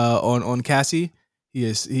on Cassie. He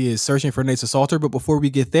is searching for Nate's assaulter, but before we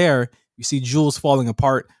get there, you see Jules falling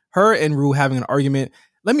apart. Her and Rue having an argument.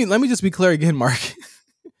 Let me just be clear again, Mark.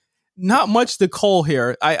 Not much to call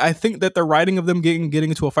here. I think that the writing of them getting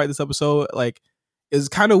into a fight this episode is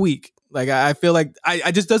kind of weak. Like, I feel like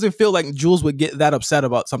I just doesn't feel like Jules would get that upset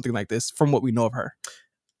about something like this from what we know of her.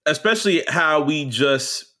 Especially how we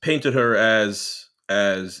just painted her as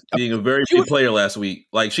as being a very big player last week.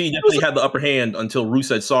 Like, she definitely had the upper hand until Rue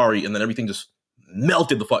said sorry, and then everything just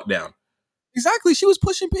melted the fuck down. Exactly. She was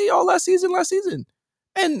pushing P all last season.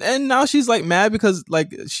 And now she's like mad because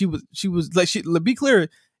like she was like, be clear,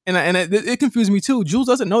 and it confused me too. Jules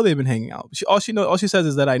doesn't know they've been hanging out. All she says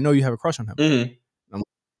is that I know you have a crush on him. Mm-hmm.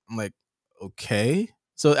 I'm like, okay.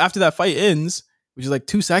 So after that fight ends, which is like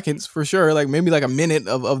 2 seconds for sure, like maybe like a minute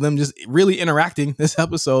of them just really interacting this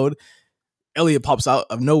episode, Elliot pops out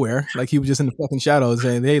of nowhere, like he was just in the fucking shadows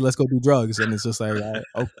saying, "Hey, let's go do drugs." And it's just like,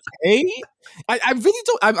 okay. I really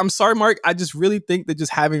don't. I'm sorry, Mark. I just really think that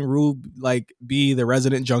just having Rue like be the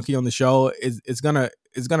resident junkie on the show is gonna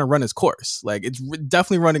run its course. Like, it's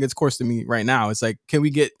definitely running its course to me right now. It's like, can we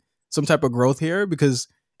get some type of growth here? Because,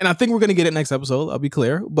 and I think we're gonna get it next episode. I'll be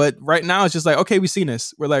clear. But right now, it's just like, okay, we've seen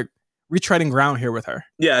this. We're like retreading ground here with her.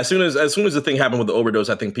 Yeah, as soon as the thing happened with the overdose,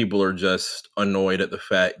 I think people are just annoyed at the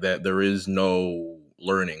fact that there is no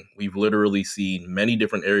learning. We've literally seen many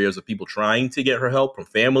different areas of people trying to get her help, from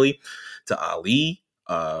family to Ali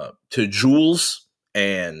to Jules,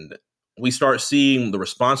 and we start seeing the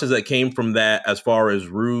responses that came from that as far as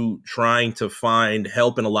Rue trying to find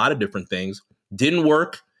help in a lot of different things. Didn't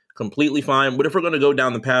work, completely fine. But if we're going to go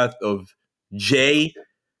down the path of Jay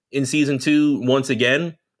in season 2 once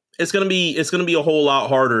again, it's gonna be a whole lot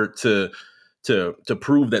harder to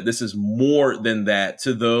prove that this is more than that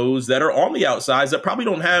to those that are on the outsides that probably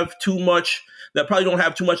don't have too much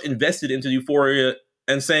invested into Euphoria,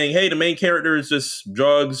 and saying, hey, the main character is just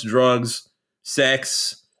drugs,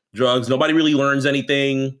 sex, drugs. Nobody really learns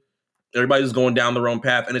anything. Everybody's going down their own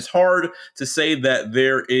path, and it's hard to say that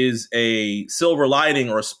there is a silver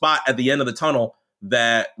lining or a spot at the end of the tunnel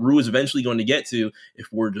that Rue is eventually going to get to if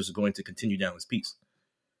we're just going to continue down this piece.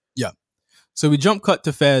 Yeah. So we jump cut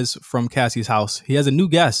to Fez from Cassie's house. He has a new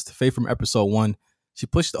guest, Faye from episode 1. She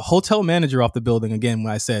pushed the hotel manager off the building. Again,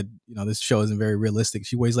 when I said, this show isn't very realistic.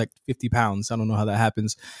 She weighs like 50 pounds. I don't know how that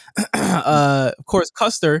happens. Of course,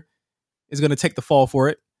 Custer is going to take the fall for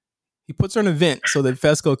it. He puts her in a vent so that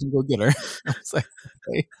Fesco can go get her. I was like,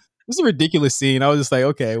 okay. This is a ridiculous scene. I was just like,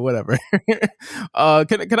 okay, whatever.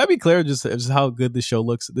 Can I be clear just how good this show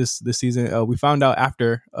looks this season? We found out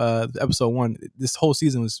after episode 1, this whole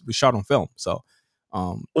season was shot on film. So,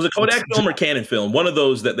 was it Kodak film or Canon film? One of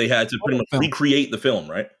those that they had to pretty much recreate the film,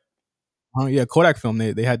 right? Yeah, Kodak film.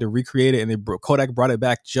 They had to recreate it, and Kodak brought it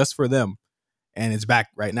back just for them, and it's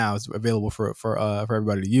back right now. It's available for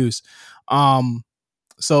everybody to use.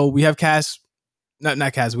 So we have Cass. Not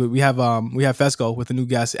Kaz. We have Fesco with the new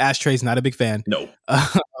guest. Ashtray's not a big fan. No.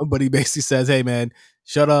 But he basically says, hey, man,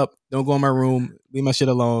 shut up. Don't go in my room. Leave my shit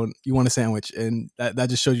alone. You want a sandwich. And that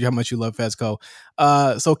just shows you how much you love Fesco.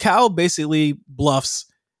 So Cal basically bluffs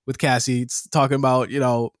with Cassie. It's talking about,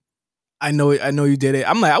 I know you did it.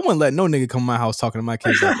 I'm like, I wouldn't let no nigga come to my house talking to my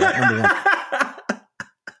kids like that. Number one.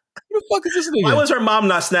 Who the fuck is this nigga? Why was her mom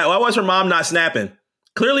not snapping?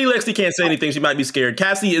 Clearly, Lexi can't say anything. She might be scared.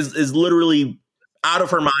 Cassie is literally out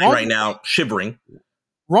of her mind right now, shivering.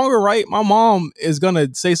 Wrong or right, my mom is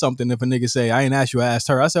gonna say something if a nigga say, I ain't asked you, I asked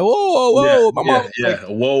her. I said, whoa. My mom, like,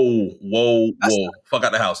 whoa. Fuck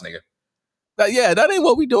out the house, nigga. That ain't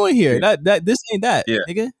what we doing here. This ain't that,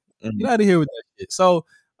 nigga. Mm-hmm. Get out of here with that shit. So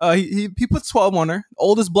he puts 12 on her,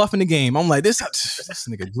 oldest bluff in the game. I'm like, this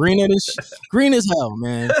nigga green as hell,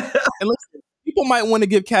 man. And listen, people might want to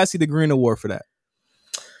give Cassie the Green Award for that.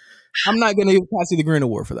 I'm not going to give Cassie the Green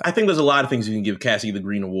Award for that. I think there's a lot of things you can give Cassie the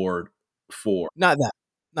Green Award for. Not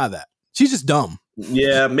that. She's just dumb.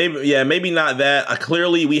 Yeah, maybe not that.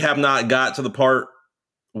 Clearly, we have not got to the part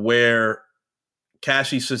where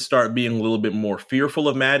Cassie should start being a little bit more fearful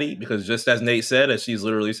of Maddie, because just as Nate said, as she's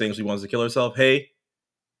literally saying she wants to kill herself, hey,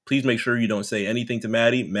 please make sure you don't say anything to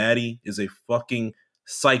Maddie. Maddie is a fucking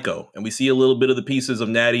psycho. And we see a little bit of the pieces of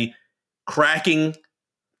Maddie cracking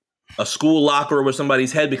a school locker over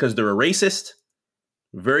somebody's head because they're a racist.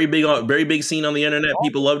 Very big scene on the internet.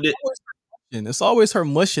 People loved it. It's always her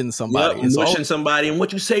mushing somebody. Somebody. And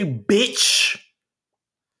what you say, bitch?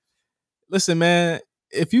 Listen, man,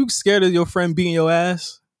 if you scared of your friend beating your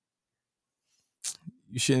ass,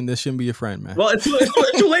 that shouldn't be your friend, man. Well, it's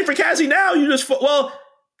too late for Cassie now.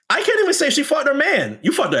 I can't even say she fought her man.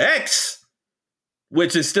 You fought her ex,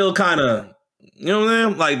 which is still kind of, you know what I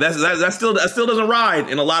mean? Like that still doesn't ride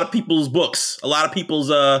in a lot of people's books, a lot of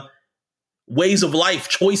people's ways of life,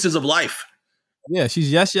 choices of life. Yeah,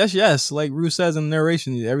 she's yes. Like Rue says in the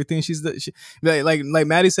narration, everything like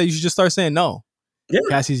Maddie said, you should just start saying no. Yeah.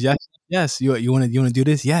 Cassie's yes. You want to do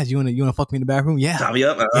this? Yeah. You want to fuck me in the bathroom? Yeah. Top me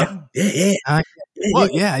up? Yeah.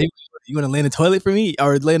 Yeah. You want to lay in the toilet for me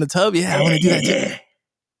or lay in the tub? Yeah, I want to do that too.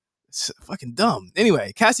 It's fucking dumb.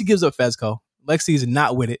 Anyway, Cassie gives up Fesco. Lexi's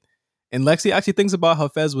not with it. And Lexi actually thinks about how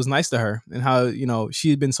Fez was nice to her and how, she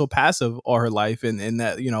had been so passive all her life and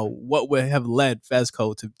that, what would have led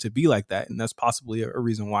Fezco to be like that. And that's possibly a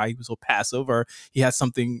reason why he was so passive, or he had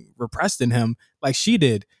something repressed in him like she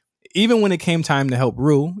did. Even when it came time to help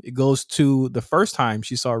Rue, it goes to the first time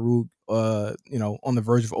she saw Rue, on the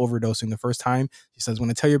verge of overdosing. The first time she says, "When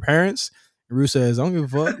I tell your parents," Rue says, "I don't give a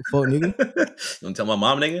fuck, nigga. Don't tell my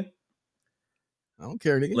mom, nigga. I don't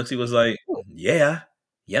care, nigga." Lexi was like, yeah,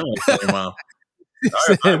 I want to tell your mom.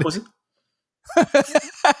 All right, pussy.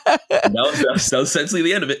 That was essentially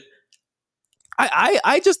the end of it.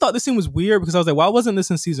 I just thought this scene was weird because I was like, why wasn't this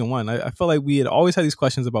in season 1? I felt like we had always had these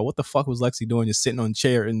questions about what the fuck was Lexi doing just sitting on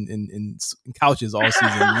chair in couches all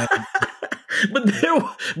season. but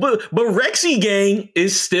Rexy gang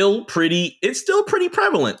is still pretty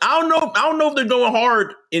prevalent. I don't know if they're going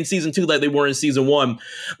hard in season 2 like they were in season 1.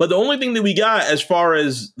 But the only thing that we got as far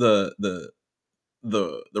as the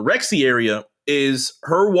Rexy area is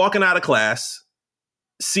her walking out of class,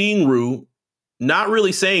 seeing Rue, not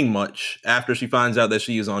really saying much after she finds out that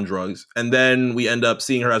she is on drugs. And then we end up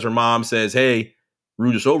seeing her as her mom says, "Hey,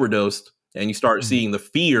 Rue just overdosed." And you start seeing the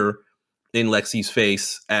fear in Lexi's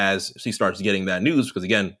face as she starts getting that news, because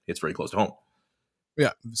again, it's very close to home.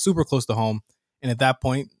 Yeah, super close to home. And at that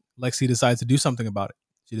point, Lexi decides to do something about it.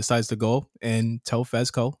 She decides to go and tell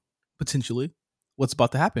Fezco, potentially, what's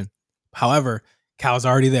about to happen. However, Cal's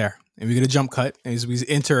already there. And we get a jump cut as we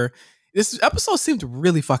enter. This episode seemed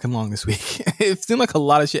really fucking long this week. It seemed like a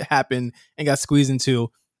lot of shit happened and got squeezed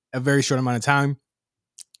into a very short amount of time.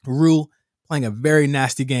 Rue playing a very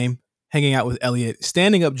nasty game, hanging out with Elliot,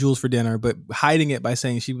 standing up Jules for dinner, but hiding it by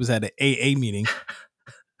saying she was at an AA meeting.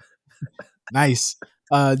 Nice.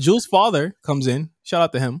 Jules' father comes in. Shout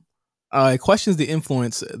out to him. Questions the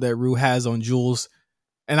influence that Rue has on Jules.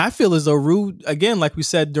 And I feel as though Rue, again, like we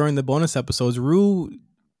said during the bonus episodes,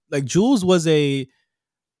 Jules was a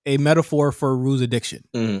metaphor for Rue's addiction.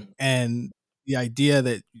 Mm-hmm. And the idea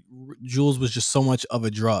that Jules was just so much of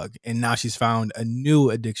a drug, and now she's found a new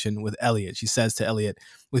addiction with Elliot. She says to Elliot,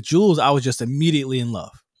 "With Jules, I was just immediately in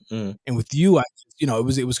love, and with you,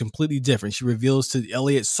 it was completely different." She reveals to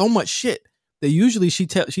Elliot so much shit that usually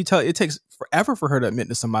it takes forever for her to admit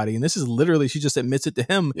to somebody, and this is literally she just admits it to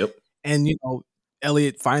him. Yep. And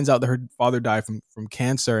Elliot finds out that her father died from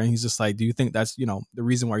cancer, and he's just like, "Do you think that's the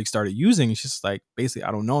reason why he started using?" And she's just like, basically,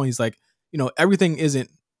 "I don't know." And he's like, everything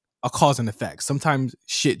isn't a cause and effect. Sometimes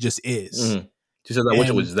shit just is. Mm-hmm. She said, I wish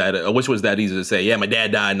it was that easy to say, yeah, my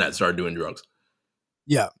dad died and I started doing drugs.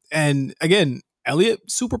 Yeah. And again, Elliot,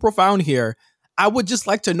 super profound here. I would just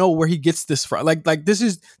like to know where he gets this from. Like this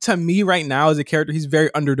is, to me right now as a character, he's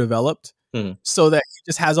very underdeveloped. Mm-hmm. So that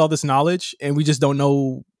he just has all this knowledge and we just don't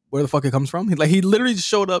know where the fuck it comes from. He literally just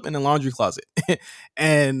showed up in a laundry closet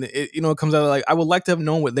and it comes out of I would like to have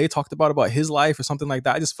known what they talked about his life or something like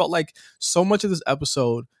that. I just felt like so much of this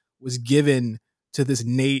episode was given to this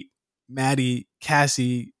Nate, Maddie,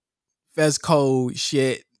 Cassie, Fezco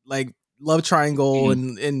shit, like love triangle.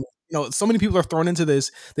 Mm-hmm. And so many people are thrown into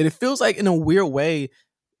this that it feels like in a weird way,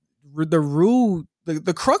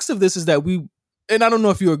 the crux of this is that and I don't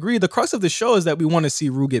know if you agree, the crux of the show is that we want to see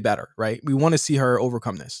Rue get better, right? We want to see her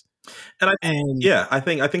overcome this. I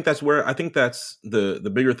think that's where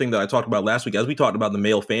the bigger thing that I talked about last week, as we talked about the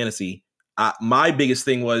male fantasy. My biggest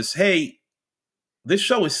thing was, hey, this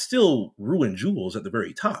show is still Rue and Jules at the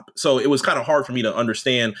very top. So it was kind of hard for me to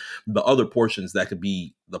understand the other portions that could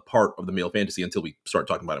be the part of the male fantasy until we start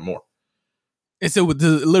talking about it more. And so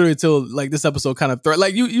literally till this episode kind of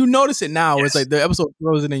you notice it now. Yes. It's the episode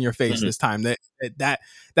throws it in your face this time. That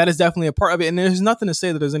is definitely a part of it. And there's nothing to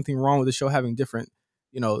say that there's anything wrong with the show having different,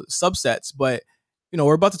 subsets. But,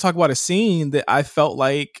 we're about to talk about a scene that I felt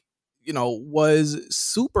like, was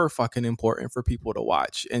super fucking important for people to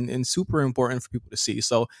watch and super important for people to see.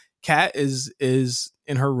 So Kat is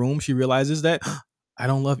in her room. She realizes that I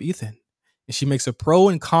don't love Ethan. And she makes a pro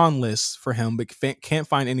and con list for him, but can't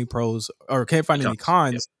find any pros or can't find any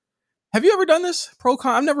cons. Yep. Have you ever done this? Pro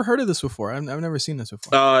con? I've never heard of this before. I've never seen this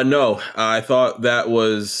before. No, I thought that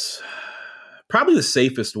was probably the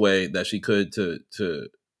safest way that she could to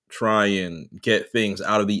try and get things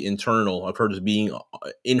out of the internal of her just being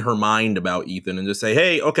in her mind about Ethan and just say,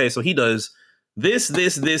 hey, okay, so he does this.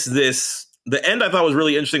 The end I thought was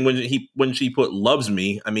really interesting when she put loves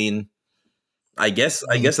me. I mean, I guess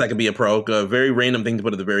that could be a pro, a very random thing to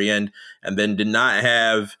put at the very end, and then did not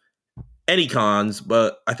have any cons.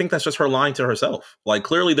 But I think that's just her lying to herself. Like,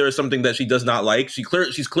 clearly there is something that she does not like. She's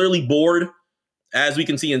clearly bored, as we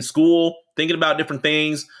can see in school, thinking about different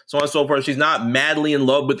things, so on and so forth. She's not madly in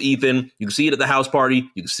love with Ethan. You can see it at the house party.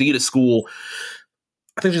 You can see it at school.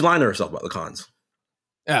 I think she's lying to herself about the cons.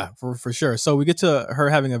 Yeah, for sure. So we get to her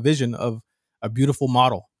having a vision of a beautiful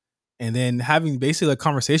model, and then having basically a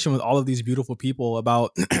conversation with all of these beautiful people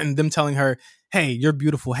about them telling her, "Hey, you're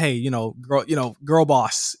beautiful. Hey, girl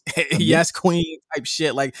boss, yes, queen type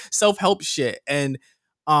shit, like self-help shit." And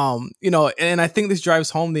and I think this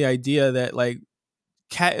drives home the idea that like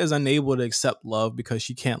Kat is unable to accept love because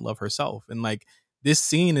she can't love herself, and like this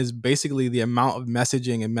scene is basically the amount of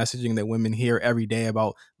messaging that women hear every day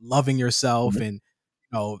about loving yourself and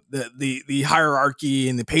the hierarchy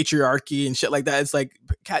and the patriarchy and shit like that. It's like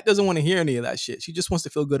Kat doesn't want to hear any of that shit. She just wants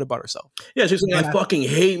to feel good about herself. Yeah, she's like, I fucking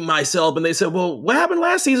hate myself. And they said, well, what happened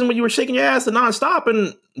last season when you were shaking your ass nonstop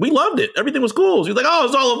and we loved it? Everything was cool. She's like, oh,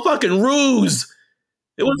 it's all a fucking ruse.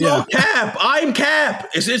 It was all Cap. I'm Cap.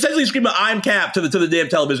 It's essentially screaming, I'm Cap to the damn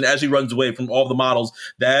television as she runs away from all the models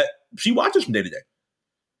that she watches from day to day.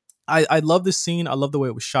 I love this scene. I love the way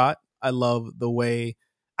it was shot. I love the way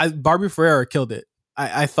Barbie Ferreira killed it.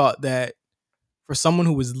 I thought that for someone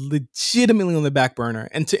who was legitimately on the back burner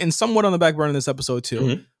and somewhat on the back burner in this episode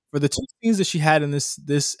too, for the two scenes that she had in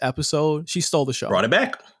this episode, she stole the show. Brought it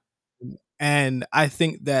back. And I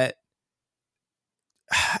think that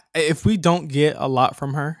if we don't get a lot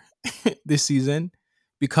from her this season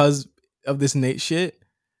because of this Nate shit,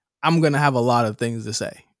 I'm going to have a lot of things to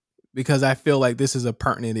say. Because I feel like this is a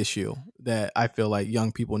pertinent issue that I feel like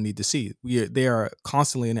young people need to see. They are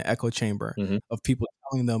constantly in an echo chamber of people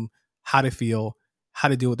telling them how to feel, how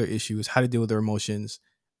to deal with their issues, how to deal with their emotions.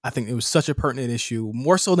 I think it was such a pertinent issue,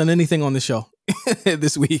 more so than anything on the show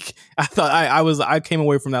this week. I thought I came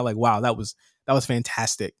away from that like, wow, that was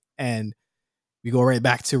fantastic. And we go right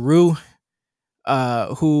back to Rue,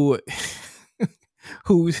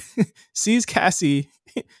 who sees Cassie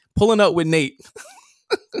pulling up with Nate.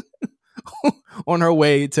 On her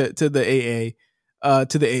way to the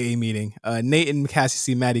AA meeting. Nate and Cassie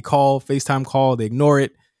see Maddie FaceTime call. They ignore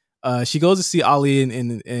it. She goes to see Ali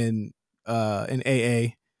in AA.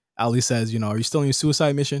 Ali says, are you still on your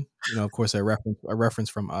suicide mission? Of course, a reference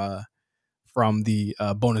from the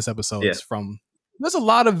bonus episodes. Yeah. There's a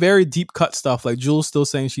lot of very deep cut stuff. Like Jules still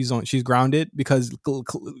saying she's grounded because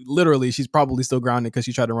literally she's probably still grounded because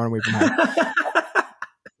she tried to run away from home.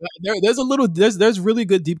 There's really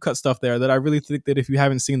good deep cut stuff there that I really think that if you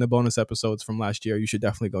haven't seen the bonus episodes from last year, you should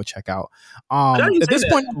definitely go check out. At this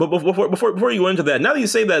point, but before you go into that, now that you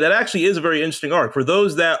say that actually is a very interesting arc for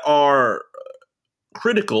those that are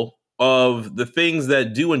critical of the things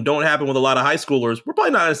that do and don't happen with a lot of high schoolers. We're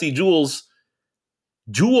probably not going to see Jules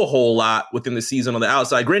do a whole lot within the season on the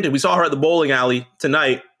outside. Granted, we saw her at the bowling alley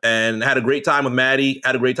tonight and had a great time with Maddie,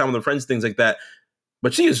 had a great time with her friends, things like that.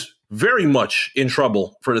 But she is very much in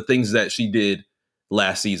trouble for the things that she did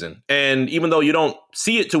last season. And even though you don't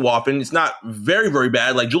see it too often, it's not very, very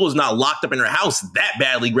bad. Like Jewel is not locked up in her house that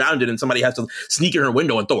badly grounded and somebody has to sneak in her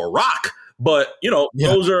window and throw a rock. But,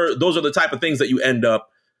 those are the type of things that you end up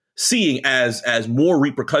seeing as more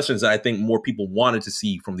repercussions that I think more people wanted to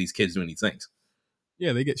see from these kids doing these things.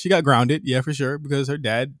 Yeah, she got grounded. Yeah, for sure. Because her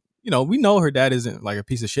dad, we know her dad isn't like a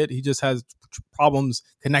piece of shit. He just has problems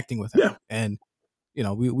connecting with her. Yeah. And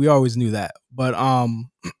we always knew that. But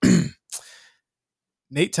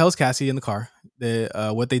Nate tells Cassie in the car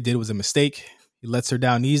that what they did was a mistake. He lets her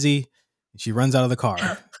down easy. And she runs out of the car.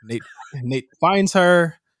 Nate finds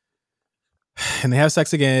her. And they have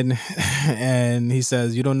sex again. And he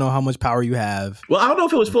says, you don't know how much power you have. Well, I don't know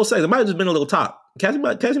if it was full sex. It might have just been a little top. Cassie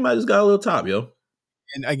might have just got a little top, yo.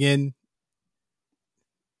 And again,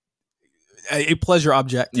 a pleasure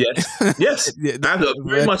object. Yes.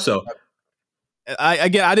 Very much so. I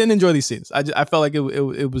didn't enjoy these scenes. I felt like it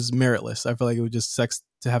was meritless. I felt like it was just sex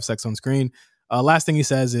to have sex on screen. Last thing he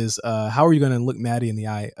says is, how are you going to look Maddie in the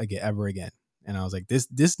eye ever again? And I was like, this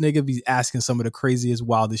nigga be asking some of the craziest,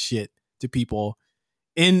 wildest shit to people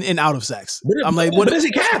in and out of sex. I'm like, what is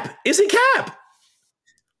he Cap? Is he Cap?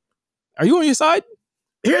 Are you on your side?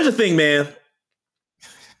 Here's the thing, man.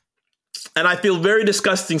 And I feel very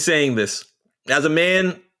disgusting saying this. As a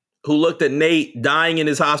man who looked at Nate dying in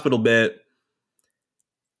his hospital bed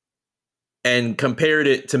and compared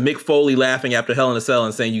it to Mick Foley laughing after Hell in a Cell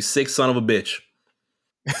and saying, you sick son of a bitch.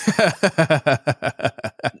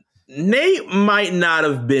 Nate might not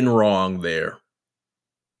have been wrong there.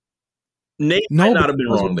 Nate might not have been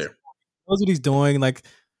wrong there. Knows what he's doing. Like,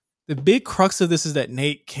 the big crux of this is that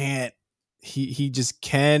Nate can't, he just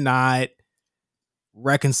cannot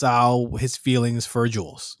reconcile his feelings for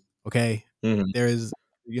Jules. Okay. Mm-hmm. There's,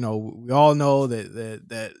 we all know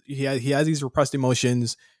that he has these repressed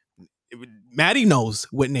emotions. Maddie knows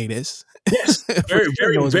what Nate is. Yes, very,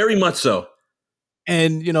 very, very much so.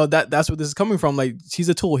 And that's where this is coming from. Like, she's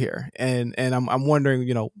a tool here, and I'm wondering,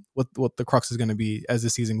 what the crux is going to be as the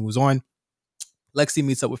season moves on. Lexi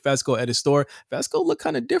meets up with Fesco at his store. Fesco looked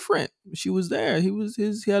kind of different. She was there. He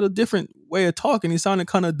had a different way of talking. He sounded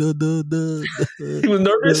kind of He was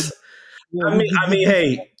nervous. I mean,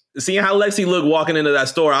 hey, seeing how Lexi looked walking into that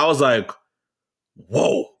store, I was like,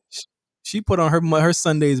 whoa. She put on her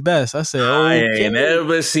Sunday's best. I said, I ain't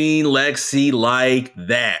never seen Lexi like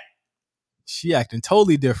that. She acting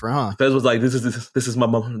totally different, huh? Fez was like, this is my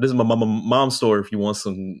mom's store. If you want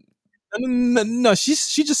some. No,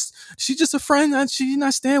 she's just a friend, and she's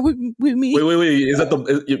not staying with me. Wait! Is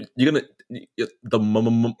that you're gonna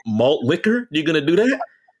the malt liquor? You're gonna do that?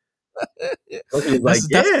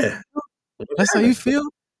 That's how you feel.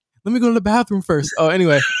 Let me go to the bathroom first. Oh,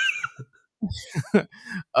 anyway.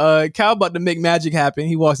 Cal about to make magic happen.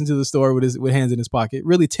 He walks into the store with hands in his pocket.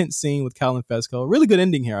 Really tense scene with Cal and Fesco. Really good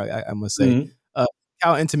ending here, I must say. Mm-hmm.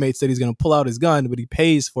 Cal intimates that he's going to pull out his gun, but he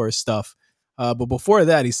pays for his stuff. But before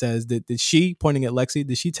that, he says, did she, pointing at Lexi,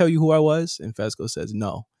 did she tell you who I was? And Fesco says,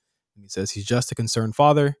 no. And he says, he's just a concerned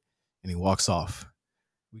father, and he walks off.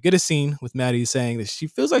 We get a scene with Maddie saying that she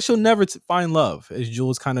feels like she'll never find love, as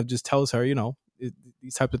Jules kind of just tells her,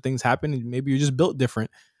 these types of things happen, and maybe you're just built different.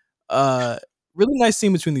 Really nice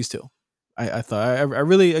scene between these two. I thought I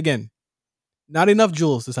really, again, not enough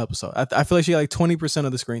Jules this episode. I feel like she had like 20%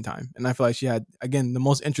 of the screen time, and I feel like she had, again, the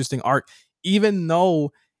most interesting arc, even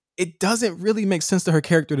though it doesn't really make sense to her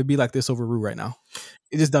character to be like this over Rue right now.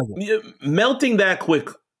 It just doesn't. Melting that quick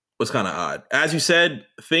was kind of odd. As you said,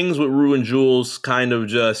 things with Rue and Jules kind of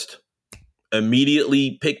just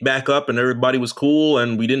immediately picked back up, and everybody was cool,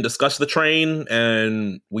 and we didn't discuss the train,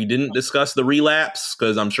 and we didn't discuss the relapse,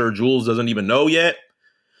 because I'm sure Jules doesn't even know yet.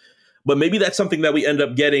 But maybe that's something that we end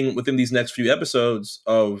up getting within these next few episodes,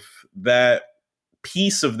 of that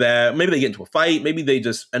piece of that. Maybe they get into a fight, maybe they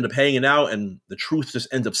just end up hanging out, and the truth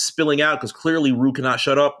just ends up spilling out, because clearly Rue cannot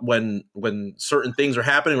shut up when certain things are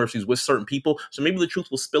happening, or if she's with certain people. So maybe the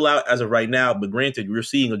truth will spill out as of right now. But granted, we're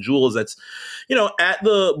seeing a Jules that's, at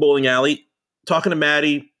the bowling alley, talking to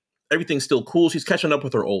Maddie. Everything's still cool. She's catching up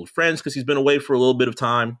with her old friends because she's been away for a little bit of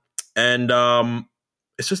time. And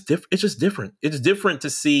it's just different. It's different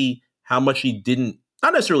to see how much she didn't,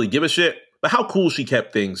 not necessarily give a shit, but how cool she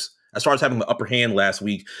kept things as far as having the upper hand last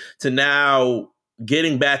week, to now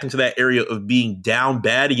getting back into that area of being down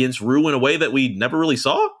bad against Rue in a way that we never really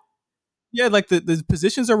saw. Yeah, like the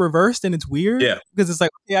positions are reversed, and it's weird. Yeah. Because it's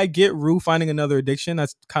like, I get Rue finding another addiction.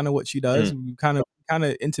 That's kind of what she does. We kind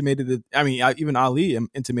of intimated that. I mean, even Ali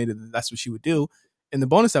intimated that that's what she would do in the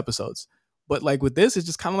bonus episodes. But like with this, it's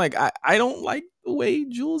just kind of like, I don't like the way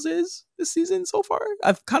Jules is this season so far.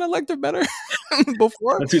 I've kind of liked her better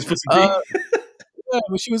before. When she was pushing P. Yeah,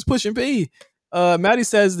 when she was pushing P. Maddie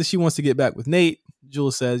says that she wants to get back with Nate.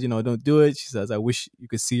 Jules says, don't do it. She says, I wish you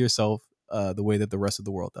could see yourself the way that the rest of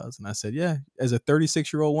the world does. And I said, yeah, as a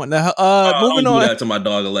 36-year-old one. Now, moving on. Do that to my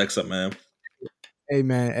dog Alexa, man. Hey,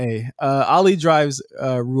 man. Hey, Ali drives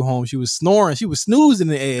Rue home. She was snoring. She was snoozing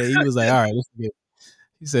in the AA. He was like, all right,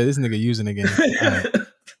 he said, this nigga using again. Right.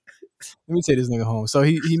 Let me take this nigga home. So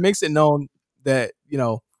he makes it known that,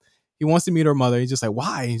 he wants to meet her mother. He's just like,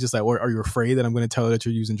 why? He's just like, are you afraid that I'm going to tell her that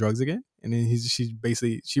you're using drugs again? And then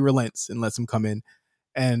she relents and lets him come in.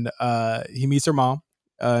 And he meets her mom.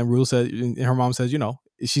 And Rue said, and her mom says,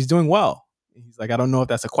 she's doing well. And he's like, I don't know if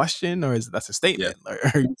that's a question or that's a statement. Yeah. Or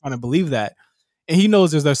are you trying to believe that? And he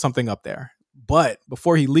knows there's something up there. But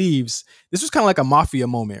before he leaves, this was kind of like a mafia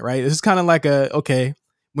moment, right? This is kind of like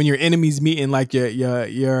when your enemies meeting like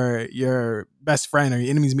your best friend, or your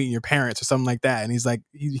enemies meeting your parents or something like that. And he's like,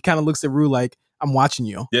 he kind of looks at Rue like, I'm watching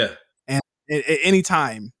you. Yeah. And at any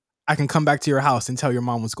time I can come back to your house and tell your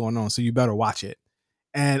mom what's going on. So you better watch it.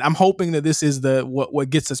 And I'm hoping that this is what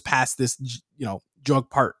gets us past this,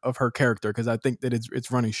 drug part of her character, because I think that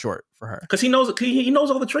it's running short for her. Because he knows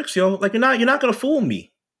all the tricks, yo. Like, you're not gonna fool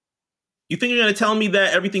me. You think you're gonna tell me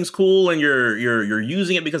that everything's cool and you're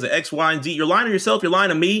using it because of X, Y, and Z? You're lying to yourself. You're lying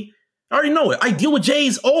to me. I already know it. I deal with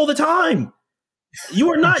Jays all the time.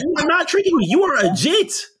 You are not tricking me. You are a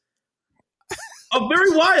jit. A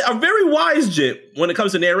very wise jit when it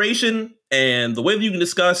comes to narration and the way that you can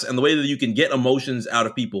discuss and the way that you can get emotions out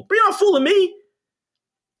of people. But you're not fooling me.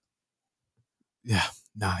 Yeah,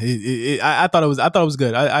 nah. I thought it was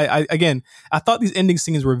good. I thought these ending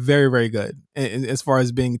scenes were very, very good. And as far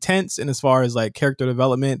as being tense and as far as like character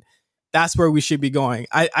development, that's where we should be going.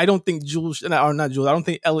 I don't think Jules, or not Jules. I don't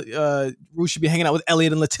think Rue should be hanging out with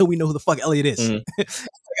Elliot until we know who the fuck Elliot is. Mm-hmm.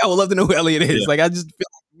 I would love to know who Elliot is. Yeah. Like, I just feel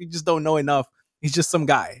like we just don't know enough. He's just some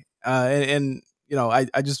guy, and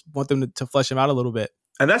I just want them to flesh him out a little bit.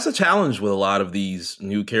 And that's a challenge with a lot of these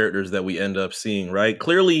new characters that we end up seeing, right?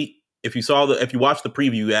 Clearly, if you watch the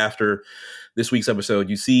preview after this week's episode,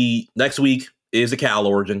 you see next week is a Cal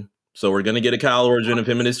origin. So we're going to get a Cal origin of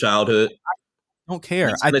him in his childhood. I don't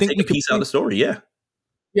care. I think we could piece out the story. Yeah.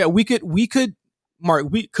 Yeah, we could, Mark,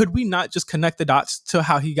 could we not just connect the dots to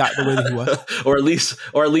how he got the way that he was? or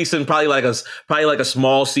at least in probably like a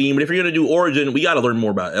small scene. But if you're going to do origin, we got to learn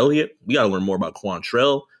more about Elliot. We got to learn more about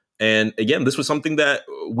Quantrell. And again, this was something that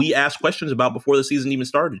we asked questions about before the season even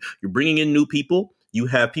started. You're bringing in new people. You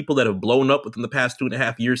have people that have blown up within the past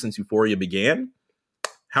 2.5 years since Euphoria began.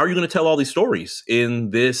 How are you going to tell all these stories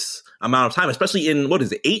in this amount of time, especially in,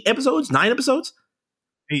 8 episodes, 9 episodes?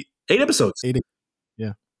 8 episodes. 8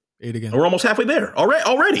 again. And we're almost halfway there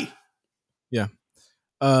already. Yeah.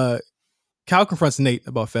 Cal confronts Nate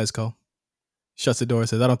about Fezco. Shuts the door and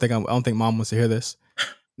says, I don't think mom wants to hear this.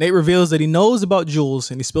 Nate reveals that he knows about Jules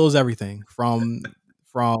and he spills everything from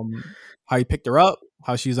how he picked her up,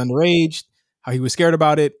 how she's underage, how he was scared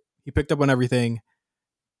about it. He picked up on everything,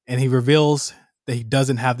 and he reveals that he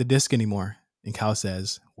doesn't have the disc anymore. And Cal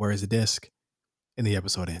says, where is the disc? And the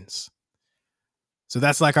episode ends. So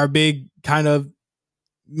that's like our big kind of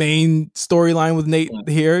main storyline with Nate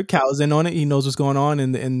here. Cal's in on it. He knows what's going on.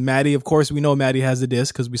 And Maddie, of course, we know Maddie has the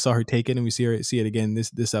disc because we saw her take it and we see it again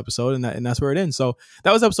this episode. And that's where it ends. So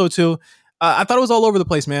that was episode 2. I thought it was all over the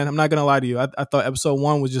place, man. I'm not going to lie to you. I thought episode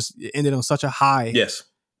 1 was just ended on such a high. Yes.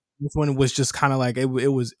 This one was just kind of like it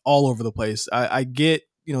was all over the place. I get,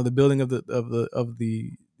 the building of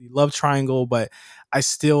the love triangle, but I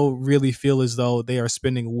still really feel as though they are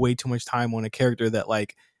spending way too much time on a character that,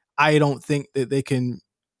 like, I don't think that they can.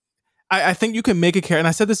 I think you can make a character, and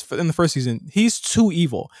I said this in the first season, he's too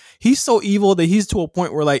evil. He's so evil that he's to a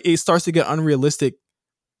point where, like, it starts to get unrealistic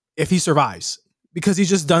if he survives, because he's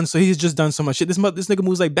just done so much shit. This nigga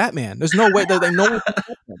moves like Batman. There's no way that they know.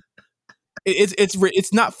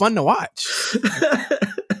 It's not fun to watch.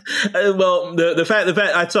 Well, the fact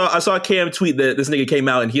I saw Cam tweet that this nigga came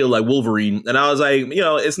out and healed like Wolverine, and I was like,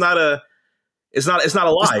 it's not a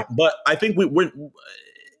lie, but I think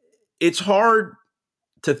it's hard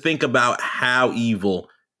to think about how evil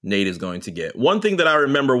Nate is going to get. One thing that I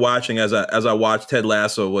remember watching as I watched Ted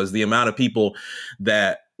Lasso was the amount of people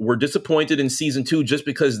that were disappointed in season 2 just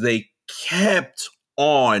because they kept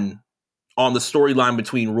on the storyline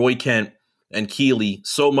between Roy Kent and Keeley,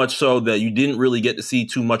 so much so that you didn't really get to see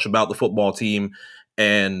too much about the football team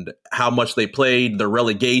and how much they played, the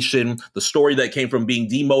relegation, the story that came from being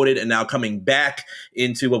demoted and now coming back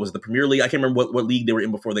into, what was the Premier League? I can't remember what league they were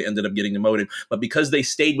in before they ended up getting demoted. But because they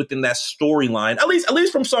stayed within that storyline, at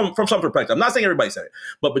least from some perspective, I'm not saying everybody said it,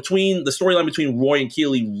 but between the storyline between Roy and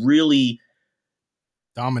Keeley really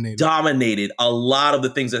dominated a lot of the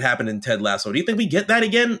things that happened in Ted Lasso. Do you think we get that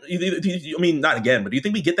again? I mean, not again, but do you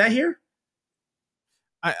think we get that here?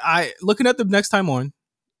 I looking at the next time on,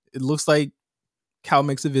 it looks like Cal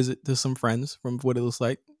makes a visit to some friends from what it looks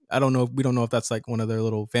like. We don't know if that's like one of their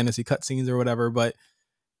little fantasy cutscenes or whatever, but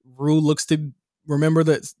Rue looks to remember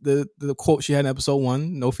that the quote she had in episode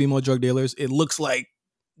 1, no female drug dealers. It looks like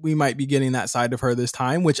we might be getting that side of her this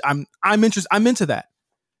time, which I'm interested. I'm into that.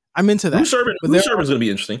 Blue Servant's going to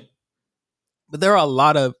be interesting. But there are a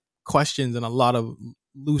lot of questions and a lot of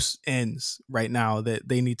loose ends right now that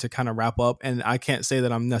they need to kind of wrap up. And I can't say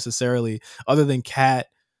that I'm necessarily, other than Kat,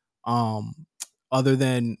 other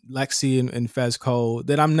than Lexi and Fezco,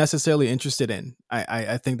 that I'm necessarily interested in.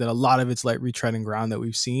 I think that a lot of it's like retreading ground that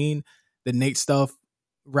we've seen. The Nate stuff,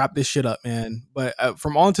 wrap this shit up, man. But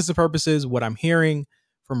from all intents and purposes, what I'm hearing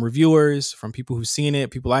from reviewers, from people who've seen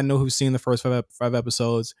it, people I know who've seen the first five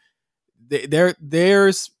episodes, they're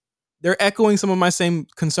echoing some of my same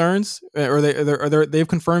concerns, or they've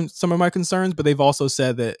confirmed some of my concerns, but they've also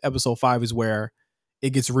said that episode 5 is where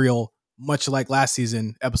it gets real. Much like last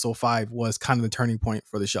season, episode 5 was kind of the turning point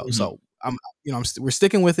for the show. Mm-hmm. So we're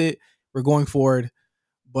sticking with it. We're going forward.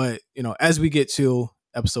 But, as we get to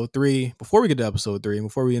episode 3, before we get to episode 3 and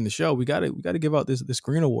before we end the show, we got to give out this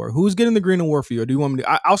Green Award. Who's getting the Green Award for you? Or do you want me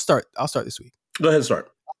to? I'll start this week. Go ahead and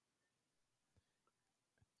start.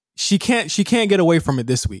 She can't get away from it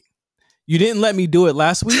this week. You didn't let me do it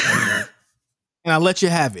last week, and I let you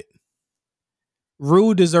have it.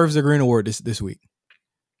 Rue deserves a Green Award this week.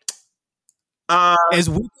 As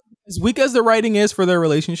weak as the writing is for their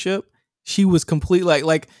relationship, she was complete.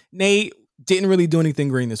 Like Nate didn't really do anything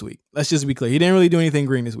green this week. Let's just be clear. He didn't really do anything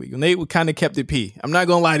green this week. Nate kind of kept it P. I'm not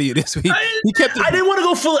gonna lie to you this week. He kept it. I didn't want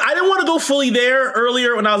to go fully there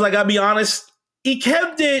earlier when I was like, I'll be honest. He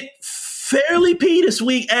kept it fairly P this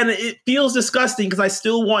week, and it feels disgusting because I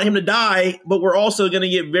still want him to die, but we're also gonna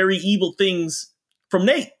get very evil things from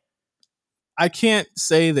Nate. I can't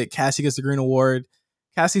say that Cassie gets the Green Award.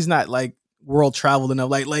 Cassie's not like world traveled enough.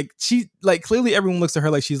 Like she like clearly everyone looks at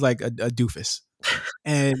her like she's like a doofus,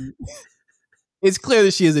 and it's clear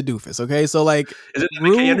that she is a doofus. Okay, so like, is it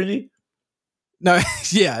Rue, energy? No,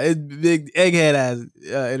 yeah, it's big egghead ass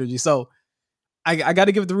energy. So I got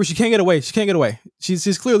to give it to Rue. She can't get away.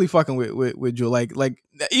 She's clearly fucking with Jewel. Like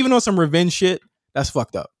even on some revenge shit, that's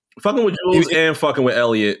fucked up. Fucking with Jules and fucking with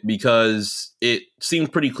Elliot, because it seems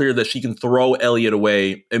pretty clear that she can throw Elliot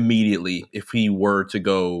away immediately if he were to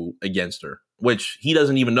go against her, which he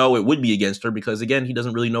doesn't even know it would be against her because, again, he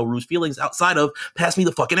doesn't really know Rue's feelings outside of pass me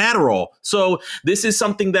the fucking Adderall. So this is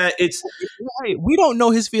something that it's... Right. We don't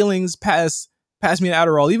know his feelings past me the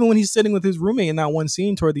Adderall. Even when he's sitting with his roommate in that one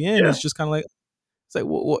scene toward the end, it's just kind of like... It's like,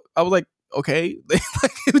 what? I was like, okay.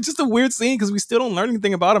 It was just a weird scene because we still don't learn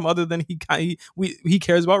anything about him other than he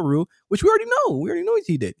cares about Rue, which we already know. We already know what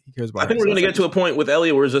he did. He cares about. I think we're gonna get to a point with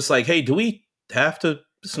Elliot where it's just like, hey, do we have to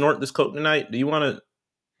snort this coke tonight? Do you want to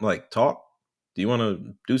like talk? Do you want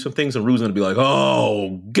to do some things? And Rue's gonna be like,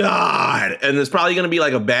 oh God, and there's probably gonna be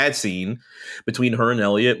like a bad scene between her and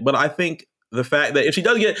Elliot. But I think the fact that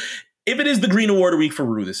if it is the Green Award week for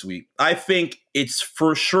Rue this week, I think it's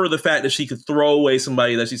for sure the fact that she could throw away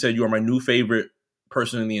somebody that she said, you are my new favorite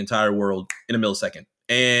person in the entire world in a millisecond.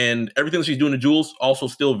 And everything that she's doing to Jules, also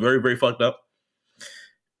still very, very fucked up.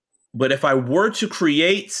 But if I were to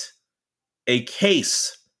create a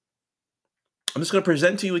case, I'm just going to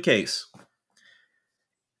present to you a case.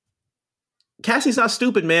 Cassie's not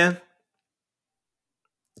stupid, man.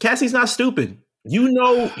 Cassie's not stupid. You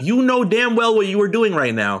know damn well what you are doing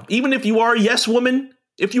right now. Even if you are a yes woman,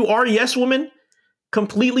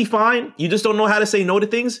 completely fine. You just don't know how to say no to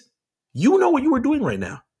things. You know what you were doing right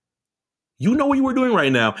now.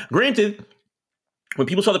 Granted, when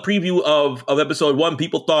people saw the preview of episode 1,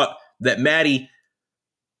 people thought that Maddie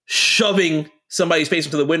shoving somebody's face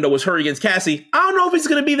into the window was her against Cassie. I don't know if it's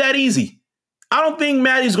going to be that easy. I don't think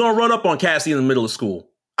Maddie's going to run up on Cassie in the middle of school.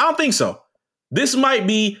 I don't think so. This might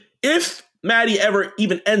be, if Maddie ever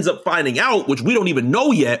even ends up finding out, which we don't even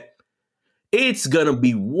know yet, it's gonna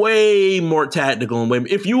be way more tactical. And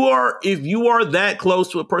if you are that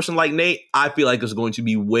close to a person like Nate, I feel like it's going to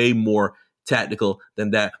be way more tactical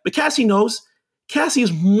than that. But Cassie knows. Cassie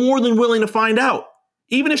is more than willing to find out,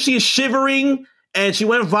 even if she is shivering and she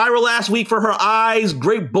went viral last week for her eyes,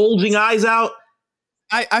 great bulging eyes out.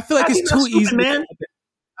 I feel like it's too easy, man.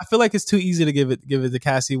 I feel like it's too easy to give it to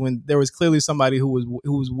Cassie when there was clearly somebody who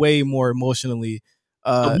was way more emotionally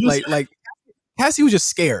like Cassie was just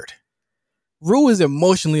scared. Rue is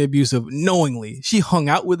emotionally abusive knowingly. She hung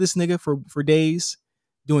out with this nigga for days,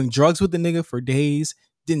 doing drugs with the nigga for days,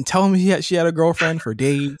 didn't tell him she had a girlfriend for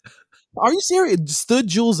days. Are you serious? Stood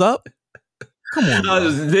Jules up? Come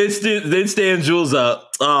on. Then stand Jules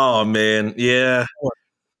up. Oh man, yeah.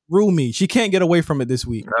 Rue me. She can't get away from it this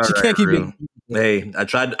week. She can't keep it. Hey, I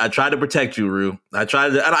tried to protect you, Rue. I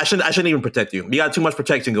shouldn't even protect you. You got too much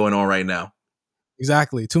protection going on right now.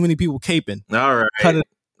 Exactly. Too many people caping.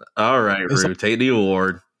 All right, Rue. Take the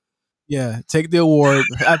award. Yeah, take the award.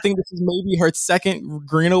 I think this is maybe her second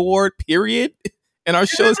Green Award, period, in our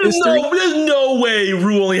show's history. There's no way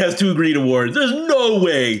Rue only has 2 Green Awards. There's no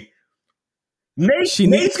way.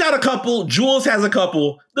 Nate's got a couple. Jules has a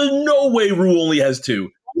couple. There's no way Rue only has 2.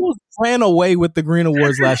 Jules ran away with the Green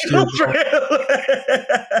Awards last year.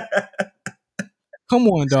 Come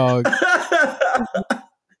on, dog.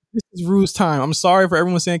 This is Rue's time. I'm sorry for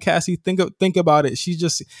everyone saying Cassie. Think about it. She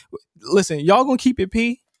just listen. Y'all gonna keep it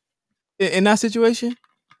P in that situation?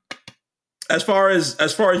 As far as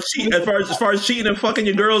cheating and fucking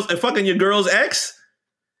your girl's ex.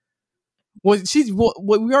 Well,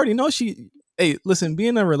 we already know she. Hey, listen,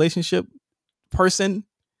 being a relationship person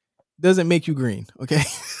doesn't make you green. Okay.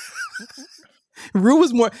 Rue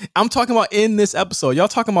was more. I'm talking about in this episode. Y'all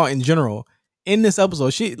talking about in general. In this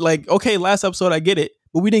episode, she okay. Last episode, I get it,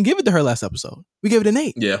 but we didn't give it to her last episode. We gave it to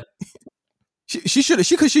Nate. Yeah. She should.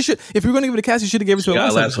 If we were going to give it to Cassie, she should have given it to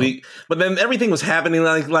her last week. But then everything was happening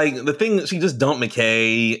like the thing. She just dumped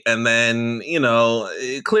McKay, and then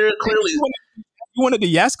clearly. You wanted to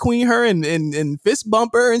yes queen her and fist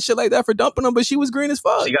bump her and shit like that for dumping them, but she was green as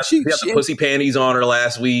fuck. She got the pussy panties on her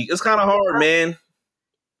last week. It's kind of hard, man.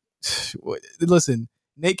 Listen,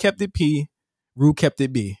 Nate kept it P, Rue kept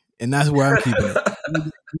it B, and that's where I'm keeping it.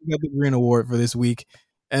 We got the Green Award for this week,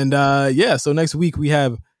 and so next week we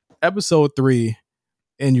have episode 3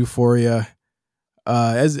 in Euphoria.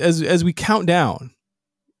 As we count down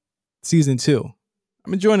season 2,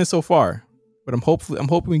 I'm enjoying it so far. But I'm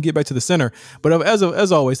hoping we can get back to the center. But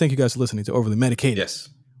as always, thank you guys for listening to Overly Medicated. Yes.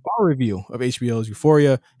 Our review of HBO's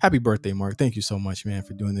Euphoria. Happy birthday, Mark. Thank you so much, man,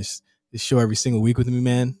 for doing this this show every single week with me,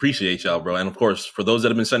 man. Appreciate y'all, bro. And of course, for those that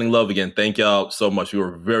have been sending love again, thank y'all so much. You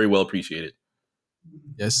were very well appreciated.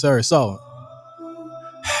 Yes, sir. So,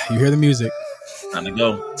 you hear the music. Time to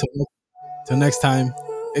go. Till next time,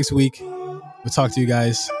 next week, we'll talk to you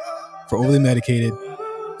guys for Overly Medicated.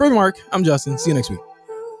 For Mark, I'm Justin. See you next week.